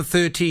 All right, number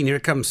 13. Here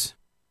it comes.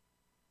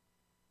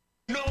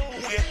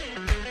 Nowhere,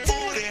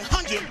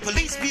 400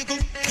 police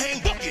vehicles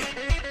came walking.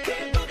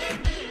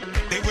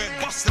 They were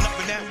busting up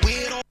in that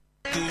weird old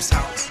dude's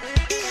house.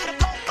 He had a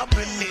blow up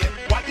in there.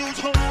 White dudes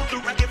hold the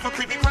record for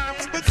creepy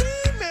crimes. But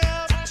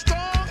females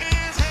strong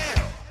as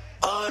hell.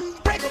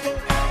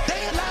 Unbreakable.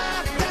 They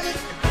alive, damn it.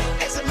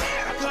 It's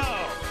America.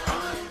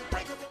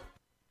 Unbreakable.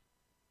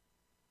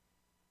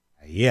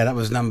 Yeah, that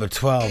was number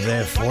 12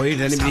 there for you.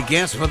 Did anybody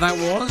guess what that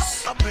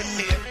was?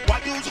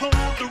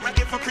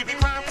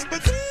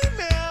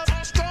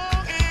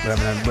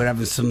 We're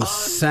having some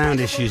sound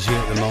issues here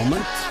at the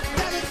moment.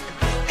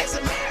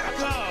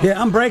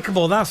 Yeah,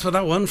 Unbreakable. That's what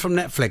that one from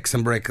Netflix.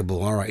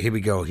 Unbreakable. All right, here we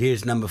go.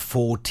 Here's number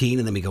 14,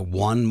 and then we got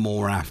one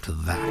more after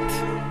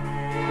that.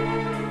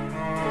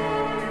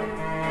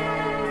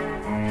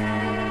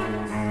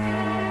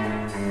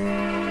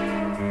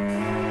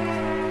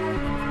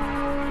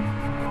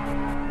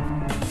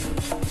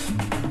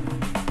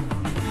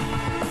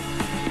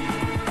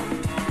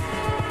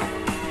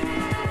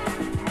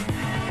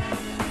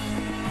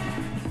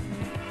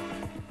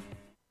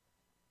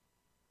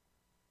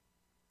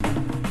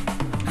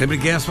 Anybody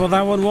guess what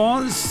that one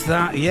was?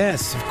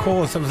 Yes, of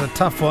course, that was a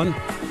tough one.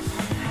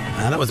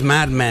 That was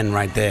Mad Men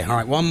right there. All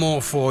right, one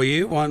more for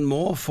you. One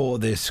more for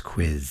this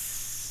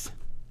quiz.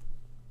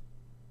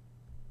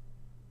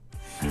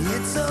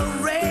 It's a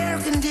rare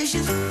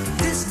condition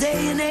this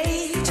day and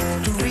age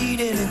to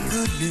read any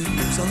good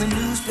news on the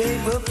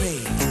newspaper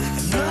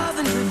page. Love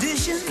and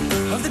tradition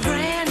of the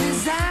grand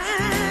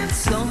design,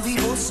 some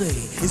people say,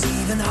 is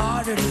even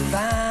harder to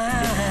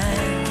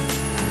find.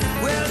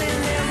 Well,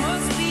 then there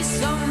must be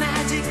some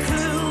magic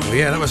clue.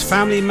 Yeah, that was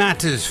Family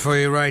Matters for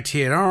you right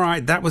here. All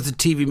right, that was the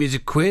TV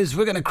music quiz.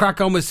 We're going to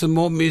crack on with some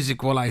more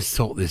music while I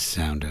sort this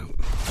sound out.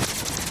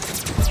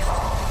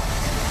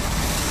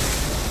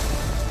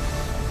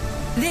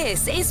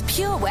 This is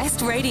Pure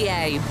West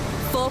Radio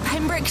for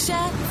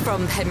Pembrokeshire,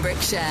 from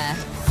Pembrokeshire.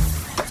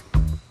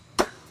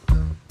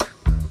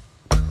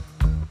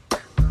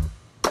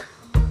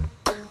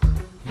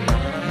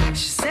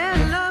 She said,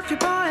 I love you,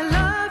 boy, I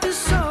love you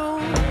so.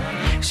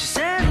 She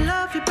said, I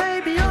love you,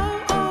 baby,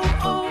 oh, oh,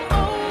 oh,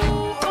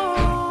 oh,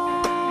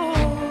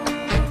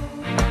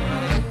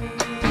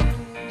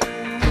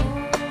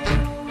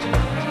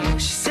 oh.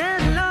 She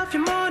said, I love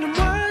you more than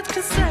words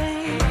can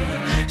say.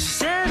 She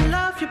said, I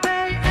love you, baby.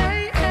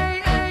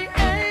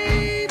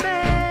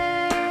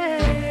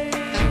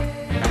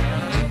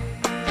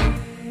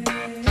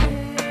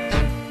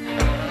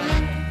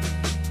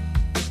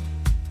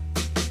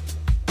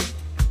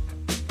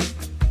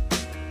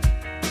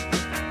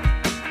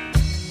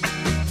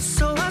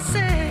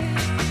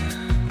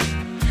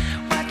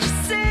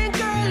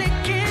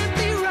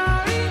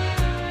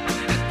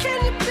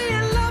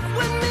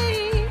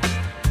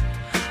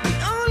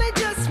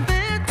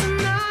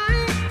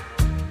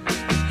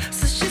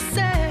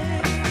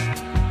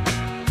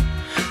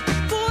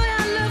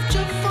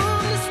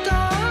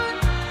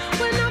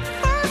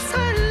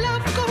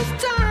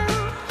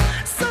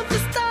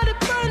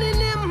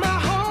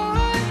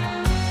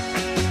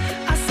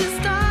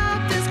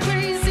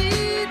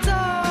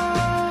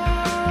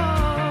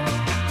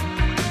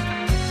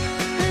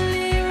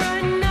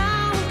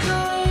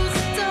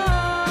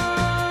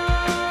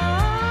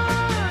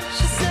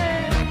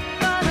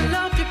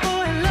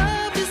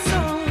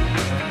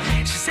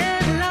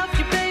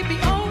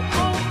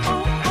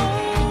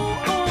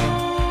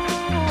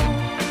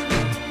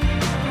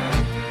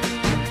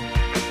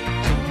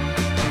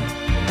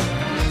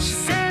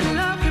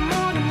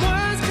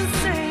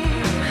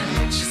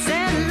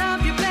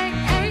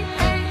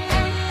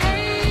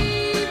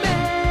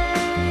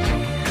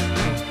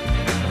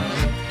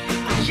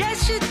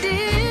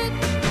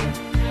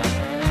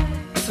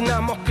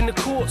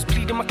 thoughts,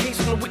 pleading my case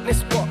from the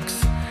witness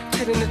box.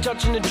 Telling the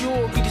judge and the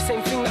jury the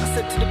same thing that I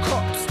said to the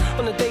cops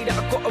on the day that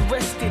I got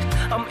arrested.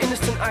 I'm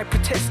innocent, I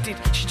protested.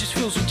 She just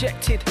feels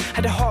rejected.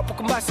 Had her heart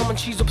broken by someone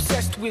she's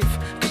obsessed with.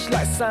 Cause she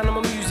likes the sound of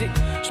my music.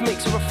 She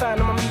makes her a fan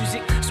of my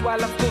music. So why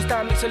love goes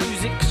down makes her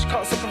lose it. Cause she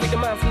can't separate the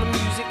man from the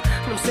music.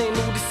 And I'm saying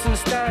all this in the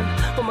stand.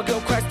 When my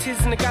girl cries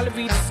tears in the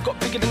gallery, this has got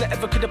bigger than I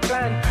ever could have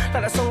planned.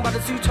 Like that song by the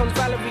Zootons,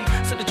 Valerie.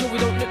 So the jury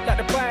don't look like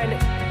they're buying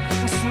it.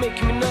 And this is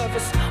making me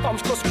nervous.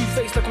 Arms crossed, screw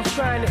face like I'm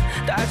trying it.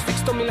 The eyes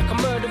fixed on me like I'm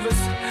murderers.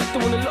 They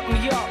wanna lock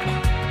me up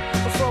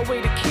and throw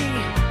away the key.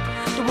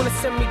 They wanna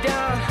send me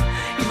down,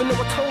 even though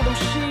I told them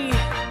she.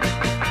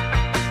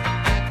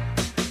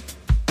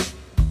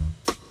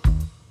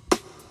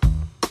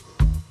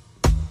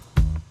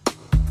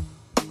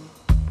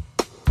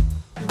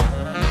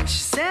 She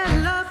said, I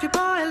love you, boy,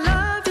 I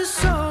love you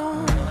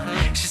so.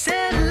 She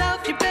said, I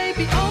love you,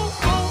 baby, oh,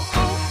 oh,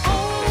 oh,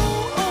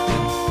 oh,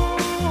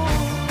 oh.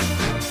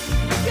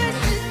 Yes,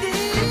 she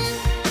did.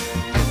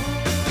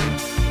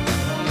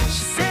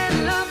 She said, I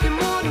love you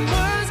more than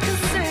words can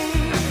say.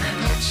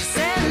 She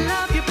said, I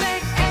love you,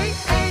 baby, ay,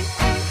 ay,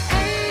 ay,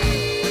 ay,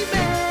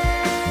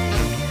 babe.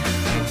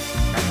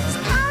 So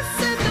I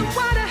said, then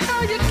why the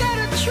hell you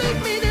gotta treat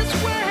me this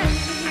way?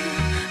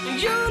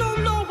 You don't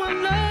know what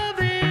love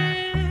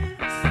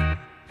is.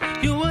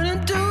 You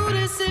wouldn't do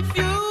this if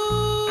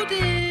you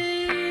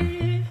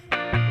did.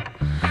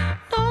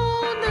 No,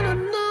 no, no,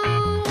 no.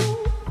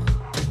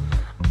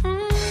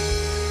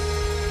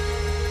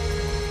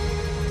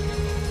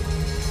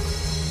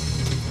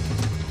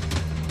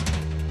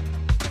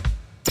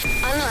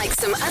 Unlike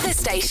some other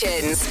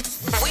stations,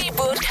 we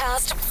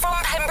broadcast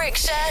from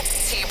Pembrokeshire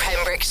to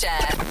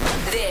Pembrokeshire.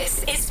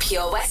 This is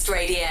Pure West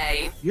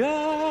Radio.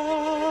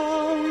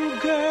 Young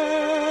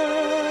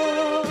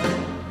girl,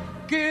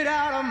 get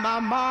out of my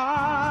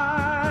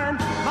mind.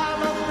 My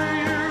love for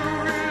you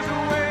is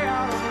way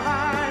out of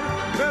line.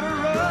 Better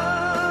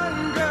run,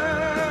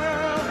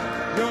 girl.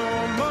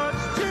 You're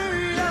much too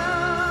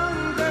young,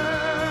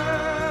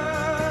 girl.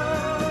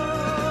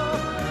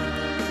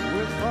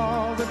 With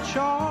all the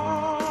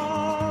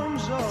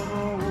charms of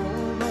a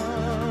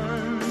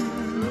woman,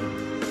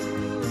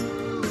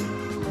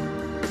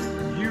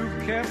 you've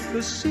kept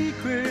the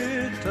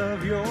secret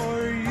of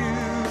your youth.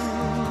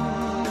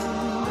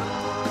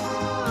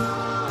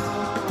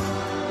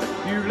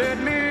 You led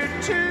me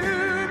to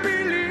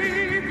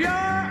believe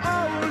you're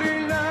old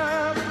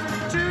enough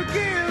to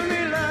give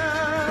me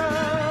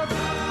love,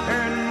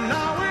 and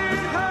now it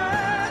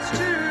hurts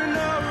to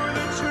know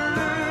the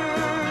truth.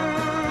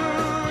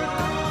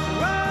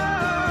 Oh,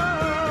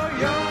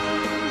 young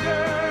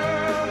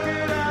girl,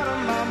 get out of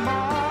my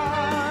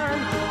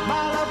mind.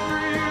 My love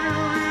for you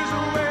is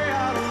way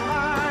out of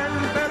line.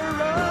 Better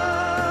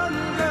run,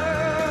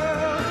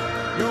 girl.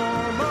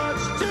 You're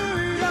much too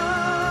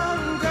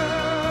young,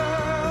 girl.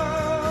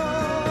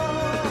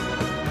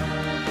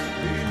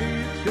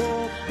 Beneath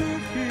your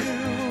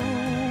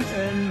perfume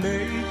and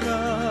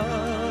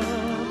makeup,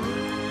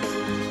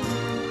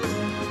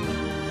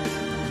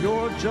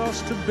 you're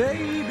just a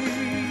baby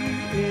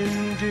in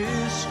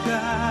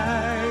disguise.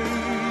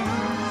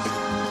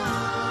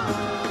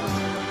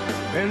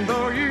 And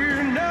though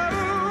you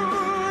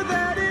know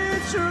that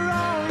it's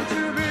wrong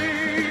to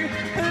be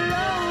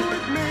alone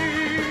with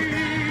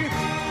me,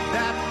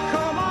 that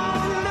come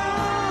on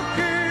look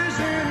is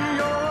in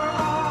your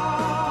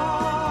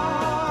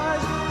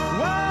eyes.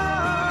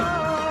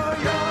 Whoa,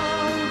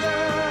 young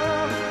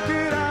girl,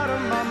 get out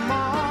of my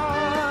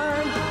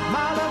mind.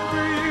 My love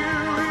for you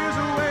is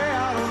way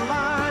out of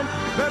line.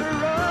 Better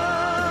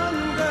run,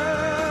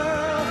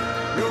 girl.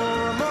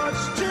 You're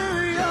much too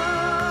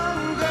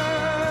young,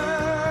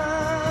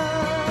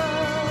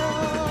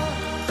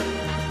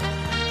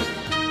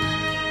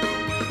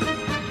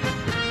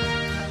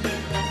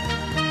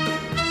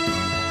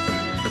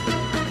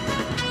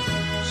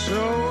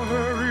 So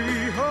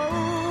hurry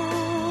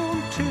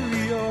home to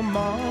your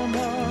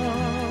mama.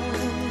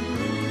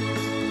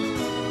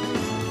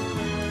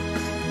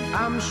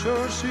 I'm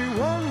sure she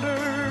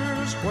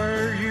wonders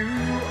where you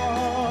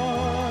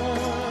are.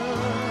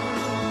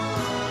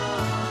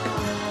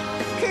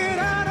 Get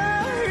out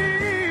of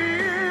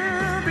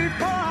here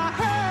before I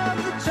have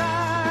the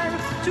time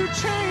to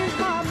change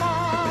my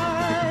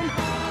mind.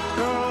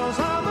 'Cause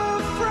I'm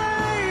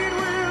afraid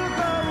we'll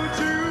go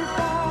too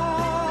far.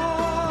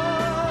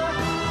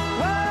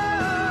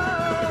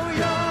 Whoa,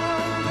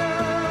 young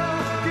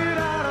girl, get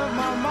out of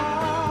my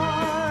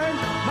mind.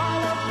 My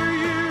love for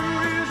you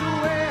is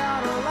way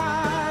out of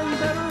line.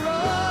 Better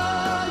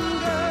run,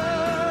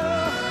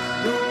 girl.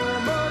 You're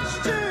much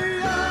too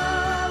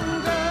young,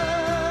 girl.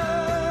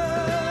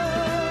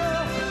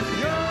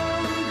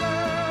 Young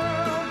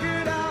girl,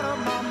 get out of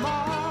my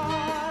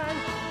mind.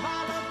 My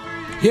love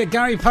for you. Yeah,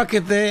 Gary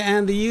Puckett there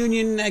and the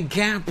Union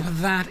Gap.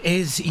 That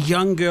is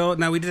Young Girl.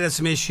 Now, we did have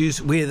some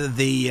issues with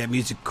the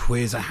music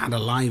quiz. I had a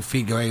live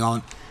feed going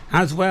on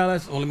as well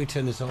as... Oh, let me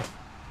turn this off.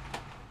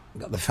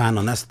 Got the fan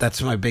on.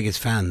 That's my biggest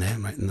fan there,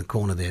 right in the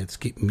corner there. It's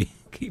keep me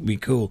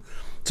cool.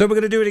 So we're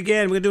going to do it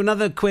again. We're going to do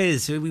another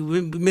quiz. We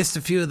missed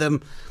a few of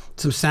them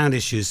some sound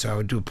issues, so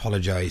I do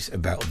apologise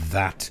about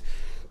that.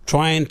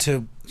 Trying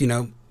to,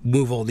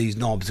 move all these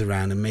knobs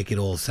around and make it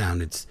all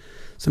sound, it's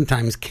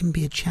sometimes can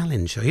be a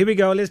challenge. So here we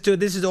go, let's do it.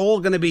 This is all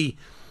going to be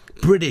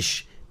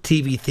British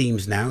TV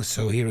themes now,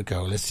 so here we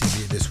go. Let's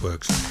see if this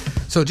works.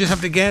 So just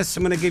have to guess.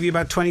 I'm going to give you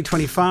about 20,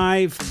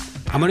 25.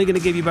 I'm only going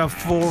to give you about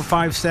 4 or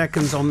 5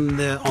 seconds on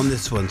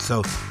this one.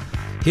 So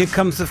here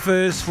comes the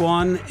first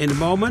one in a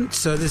moment.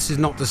 So this is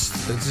not a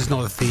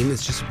theme,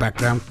 it's just a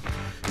background.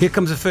 Here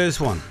comes the first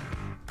one.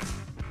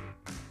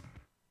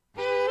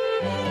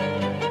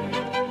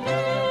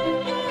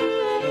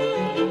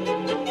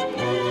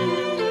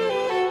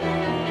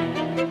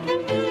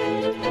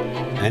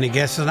 Any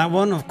guess on that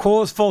one? Of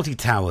course, Fawlty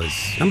Towers.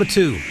 Number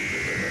 2.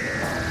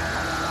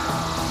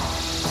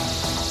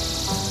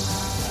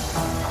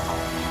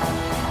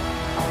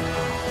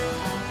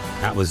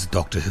 That was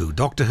Doctor Who.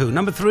 Doctor Who.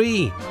 Number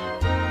 3.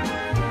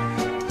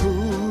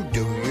 Who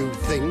do you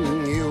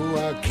think you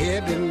are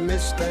kidding,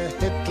 Mr.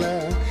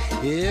 Hitler?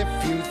 If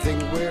you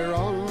think we're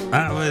on...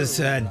 That was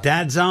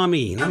Dad's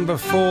Army. Number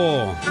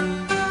 4.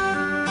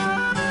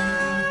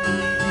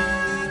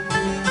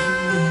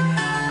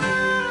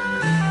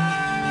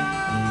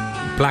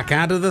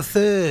 Blackadder the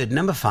Third,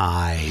 number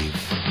 5.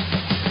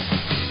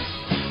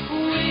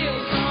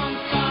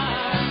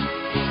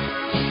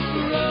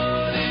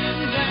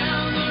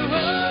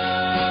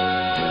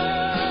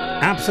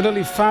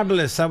 Absolutely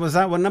Fabulous. That was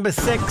that one, number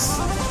 6.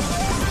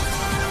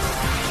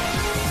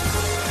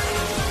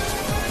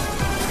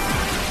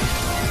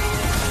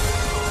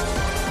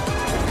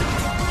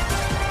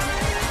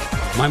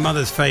 My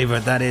mother's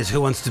favourite, that is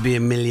Who Wants to Be a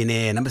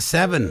Millionaire, number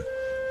 7.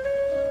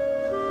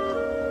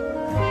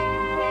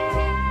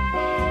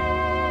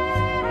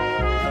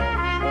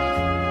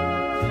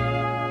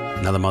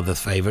 Another mother's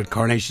favourite,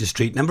 Coronation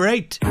Street, number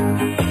 8.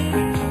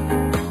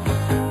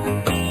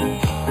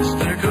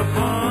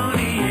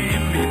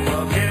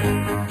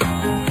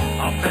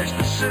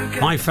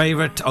 My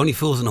favourite, Only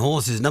Fools and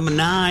Horses, number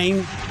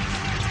 9.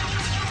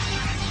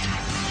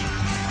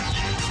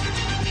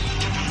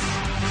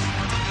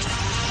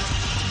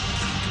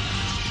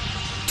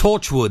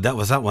 Torchwood, that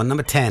was that one,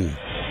 number 10.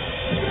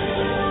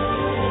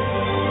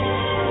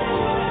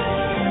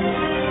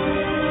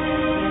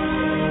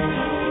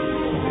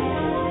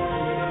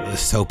 The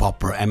soap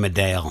opera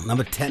Emmerdale,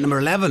 number 10, number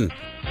 11.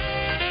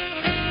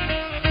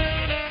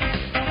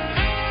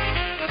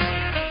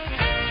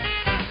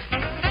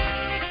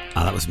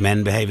 That was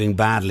Men Behaving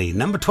Badly,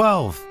 number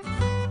 12.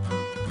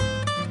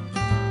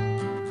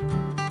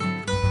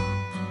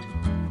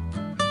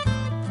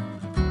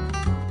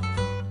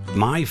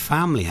 My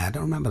Family, I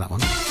don't remember that one.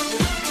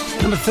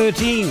 Number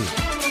 13.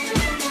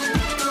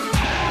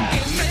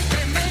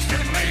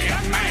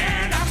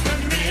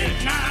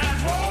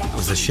 That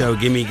was the show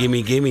Gimme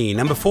Gimme Gimme,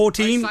 number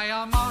 14. I say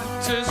I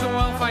might as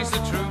well face the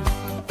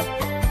truth,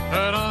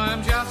 but I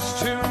am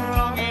just too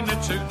long in the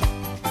tooth.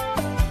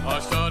 I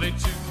started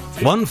to...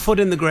 One Foot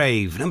in the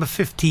Grave, number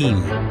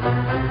 15.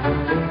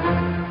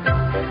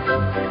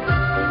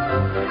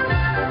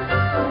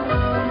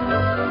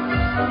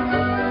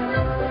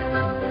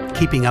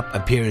 Keeping Up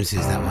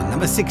Appearances, that one,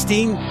 number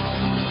 16.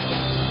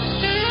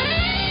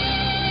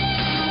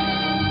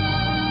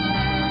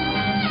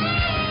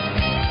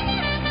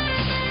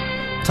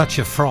 Touch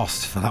of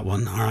Frost for that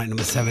one. All right,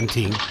 number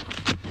 17.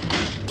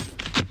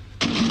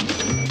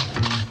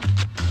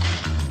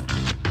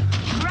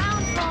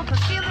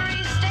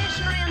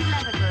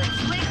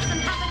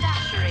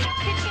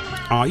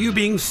 Are You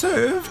Being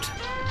Served?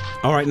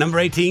 All right, number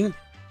 18.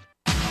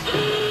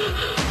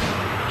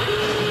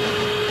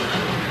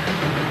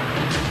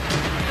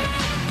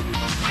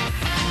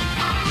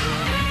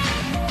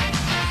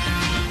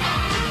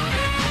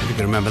 If you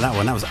can remember that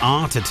one, that was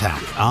Art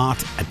Attack.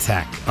 Art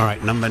Attack. All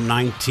right, number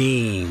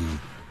 19.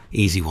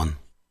 Easy one.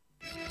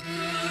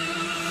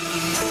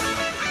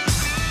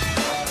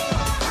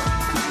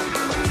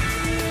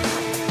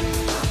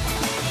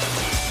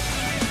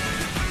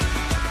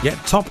 Yeah,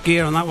 Top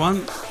Gear on that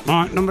one.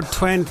 All right, number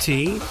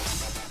 20.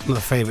 Another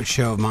favourite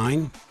show of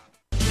mine.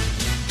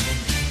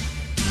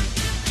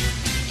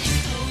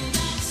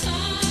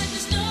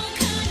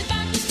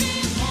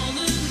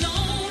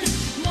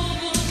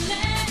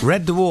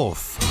 Red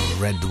Dwarf.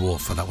 Red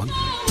Dwarf for that one.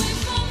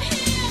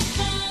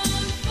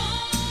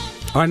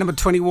 All right, number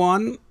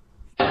 21.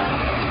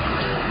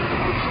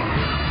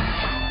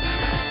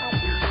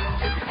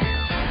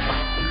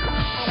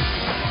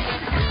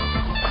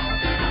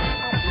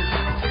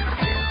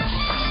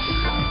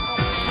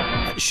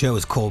 Show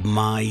is called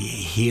My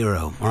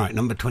Hero. All right,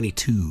 number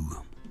 22.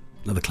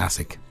 Another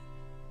classic.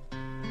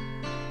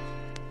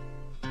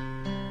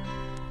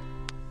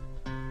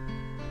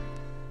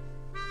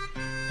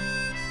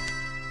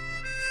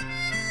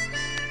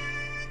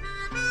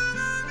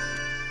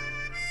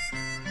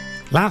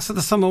 Last of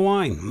the Summer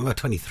Wine. Number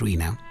 23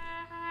 now.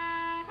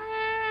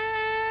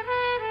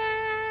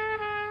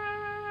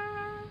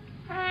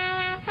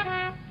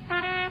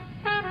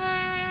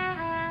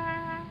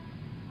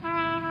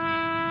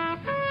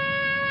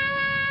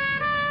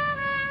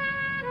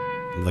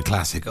 The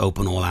classic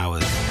Open All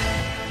Hours.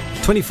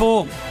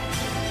 24.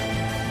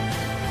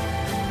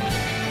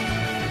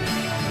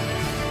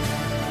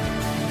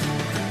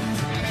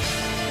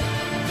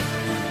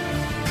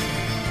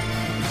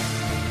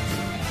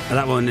 And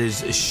that one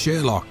is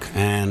Sherlock,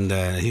 and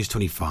he's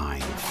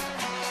 25.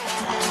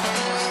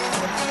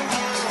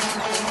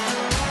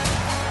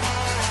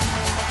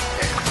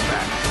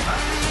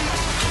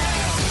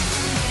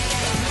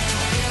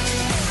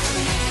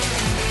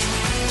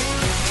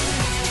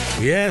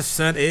 Yes,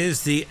 that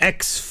is the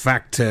X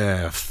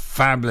Factor.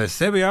 Fabulous.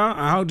 There we are.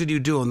 How did you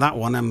do on that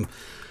one? I'm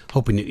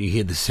hoping that you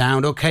hear the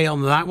sound okay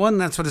on that one.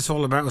 That's what it's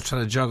all about. I was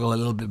trying to juggle a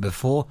little bit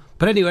before.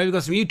 But anyway, we've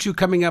got some U2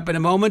 coming up in a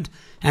moment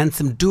and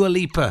some Dua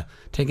Lipa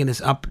taking us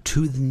up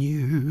to the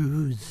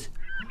news.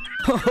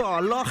 Oh,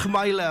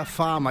 Lochmeyler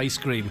Farm Ice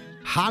Cream.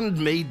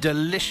 Handmade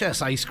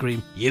delicious ice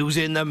cream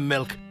using the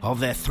milk of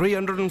their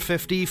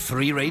 350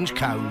 free-range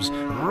cows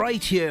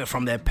right here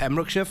from their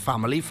Pembrokeshire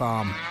family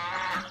farm.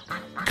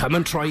 Come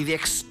and try the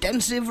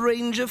extensive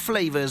range of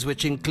flavours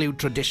which include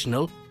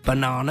traditional,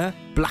 banana,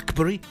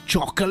 blackberry,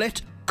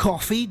 chocolate,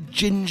 coffee,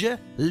 ginger,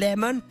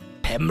 lemon,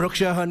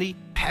 Pembrokeshire honey,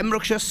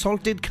 Pembrokeshire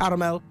salted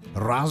caramel,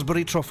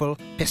 raspberry truffle,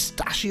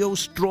 pistachio,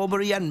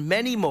 strawberry and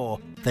many more.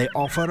 They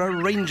offer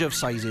a range of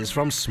sizes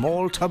from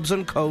small tubs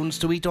and cones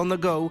to eat on the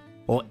go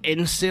or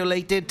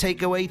insulated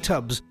takeaway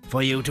tubs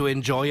for you to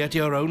enjoy at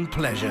your own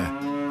pleasure.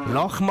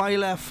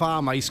 Lochmeyler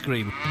Farm Ice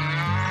Cream.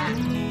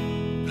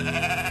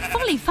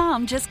 Folly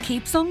Farm just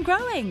keeps on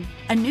growing.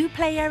 A new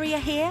play area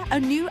here, a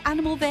new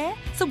animal there.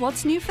 So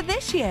what's new for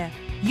this year?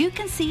 You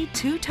can see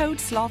two-toed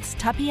sloths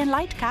Tubby and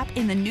Lightcap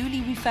in the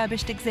newly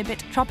refurbished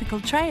exhibit Tropical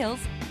Trails.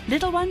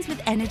 Little ones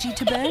with energy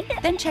to burn?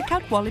 Then check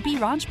out Wallaby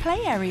Ranch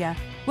play area.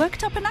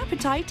 Worked up an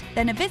appetite?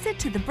 Then a visit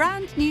to the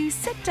brand new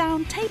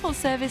sit-down,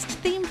 table-serviced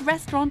themed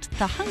restaurant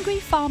The Hungry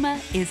Farmer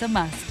is a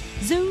must.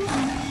 Zoo,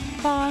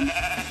 farm,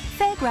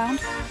 fairground,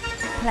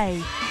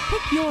 play.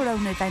 Pick your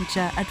own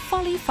adventure at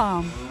Folly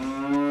Farm.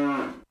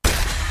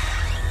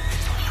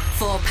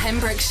 For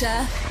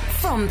Pembrokeshire,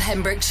 from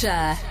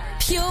Pembrokeshire,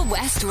 Pure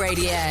West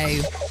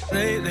Radio.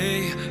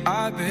 Lately,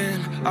 I've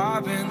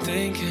been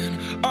thinking,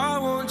 I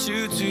want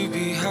you to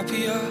be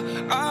happier.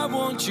 I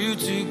want you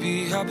to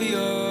be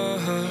happier.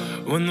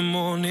 When the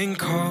morning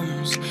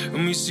comes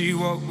and we see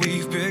what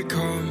we've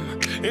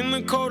become. In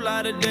the cold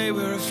light of day,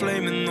 we're a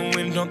flame in the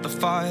wind, not the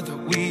fire that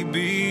we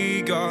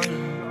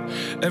begun.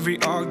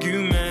 Every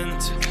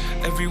argument,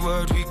 every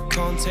word we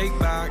can't take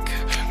back.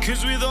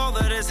 'Cause with all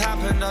that has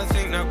happened, I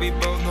think that we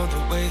both know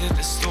the way that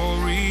the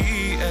story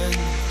ends.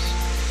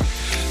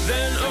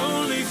 Then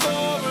only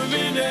for a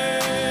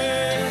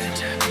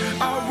minute,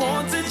 I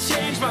want to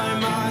change my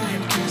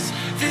mind. 'Cause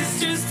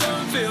this just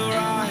don't feel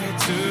right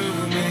to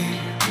me.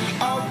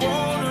 I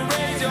wanna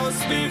raise your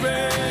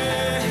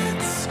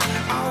spirits.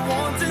 I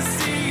want to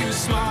see you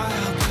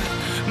smile.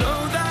 But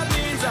no, that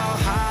means I'll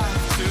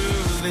have to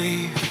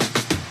leave.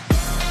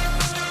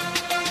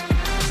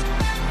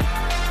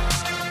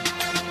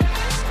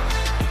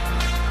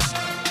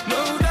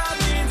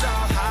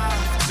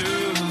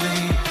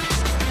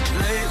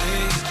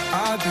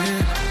 I've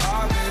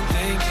been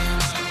thinking,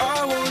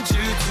 I want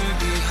you to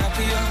be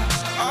happier.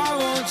 I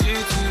want you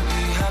to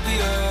be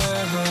happier.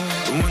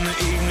 When the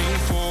evening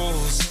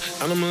falls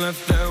and I'm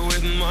left there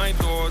with my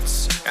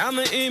thoughts and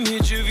the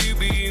image of you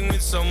being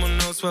with someone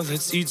else, well,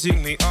 it's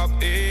eating me up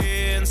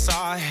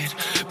inside.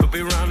 But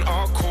we ran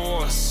our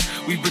course,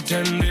 we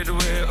pretended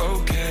we're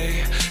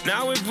okay.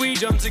 Now if we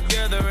jump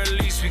together, at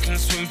least we can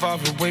swim far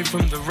away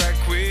from the wreck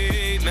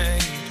we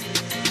made.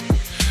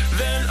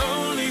 Then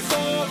only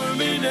for a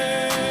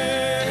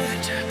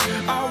minute,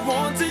 I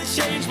want to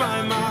change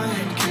my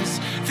mind. 'Cause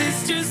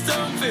this just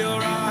don't feel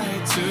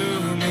right to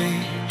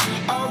me.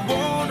 I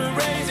wanna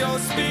raise your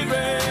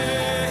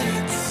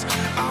spirits.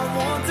 I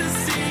want to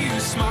see you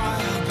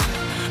smile.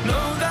 But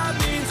no, that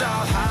means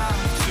I'll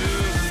have to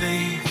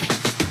leave.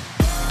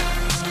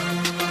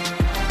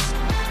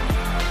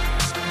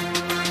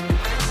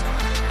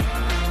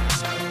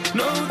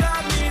 No,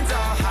 that means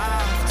I'll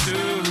have to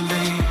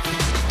leave.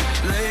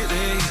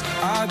 Lately,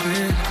 I've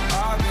been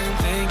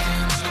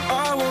thinking,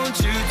 I want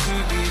you to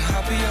be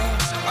happier.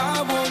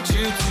 I want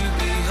you to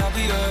be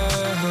happier.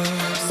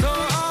 So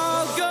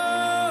I'll go.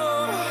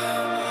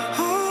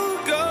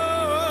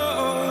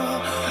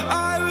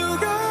 I will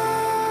go.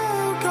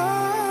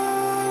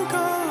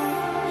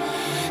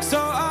 So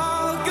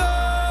I'll go.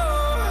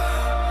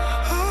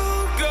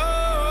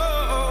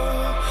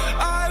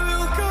 I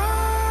will go.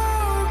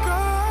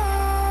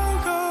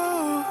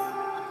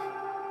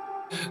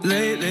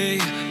 Lately,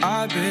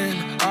 I've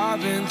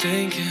been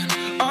thinking,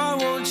 I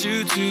want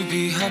you to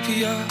be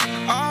happier.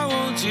 I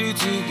want you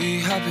to be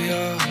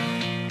happier.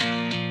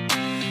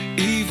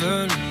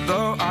 Even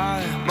though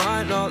I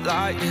might not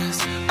like this,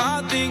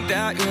 I think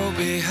that you'll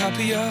be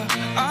happier.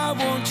 I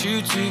want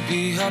you to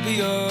be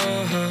happier.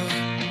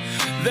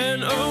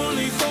 Then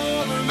only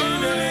for a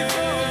minute,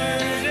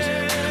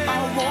 I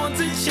want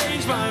to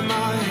change my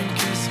mind.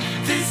 'Cause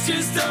this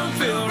just don't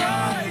feel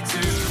right to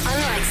me.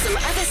 Unlike some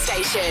other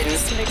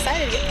stations, I'm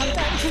excited to get pumped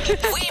up.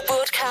 we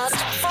broadcast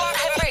from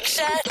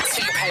Pembrokeshire to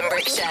Pembrokeshire.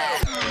 Pembrokeshire.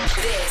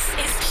 This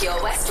is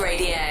Pure West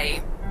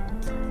Radio.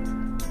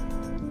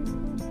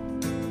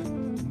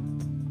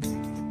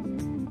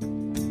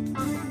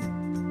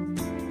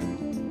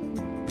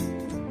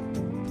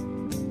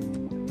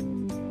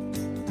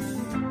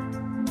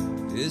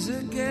 Is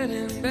it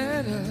getting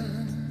better?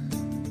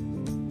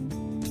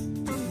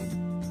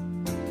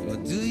 Or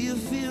do you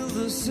feel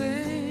the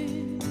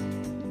same?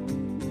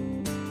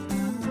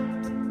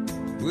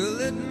 Will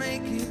it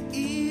make it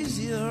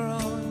easier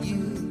on you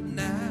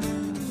now?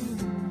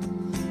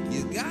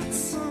 You got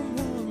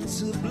someone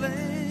to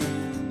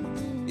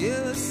blame.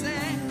 You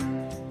say,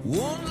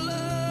 one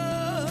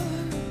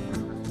love,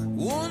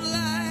 one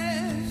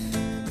life.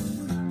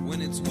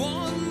 When it's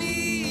one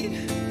need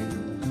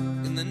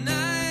in the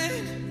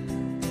night,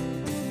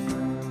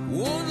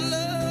 one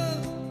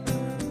love,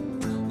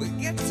 we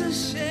get to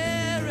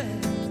share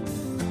it.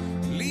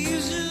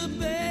 Leaves you,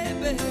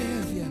 baby,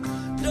 if you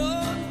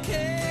don't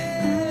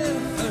care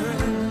for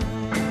it.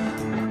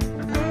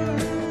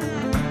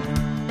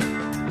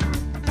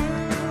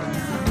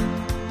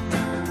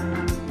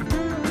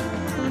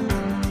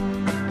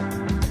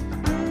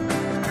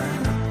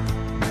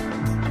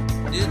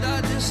 Did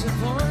I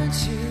disappoint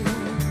you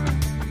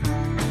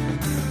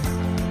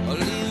or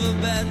leave a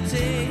bad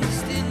taste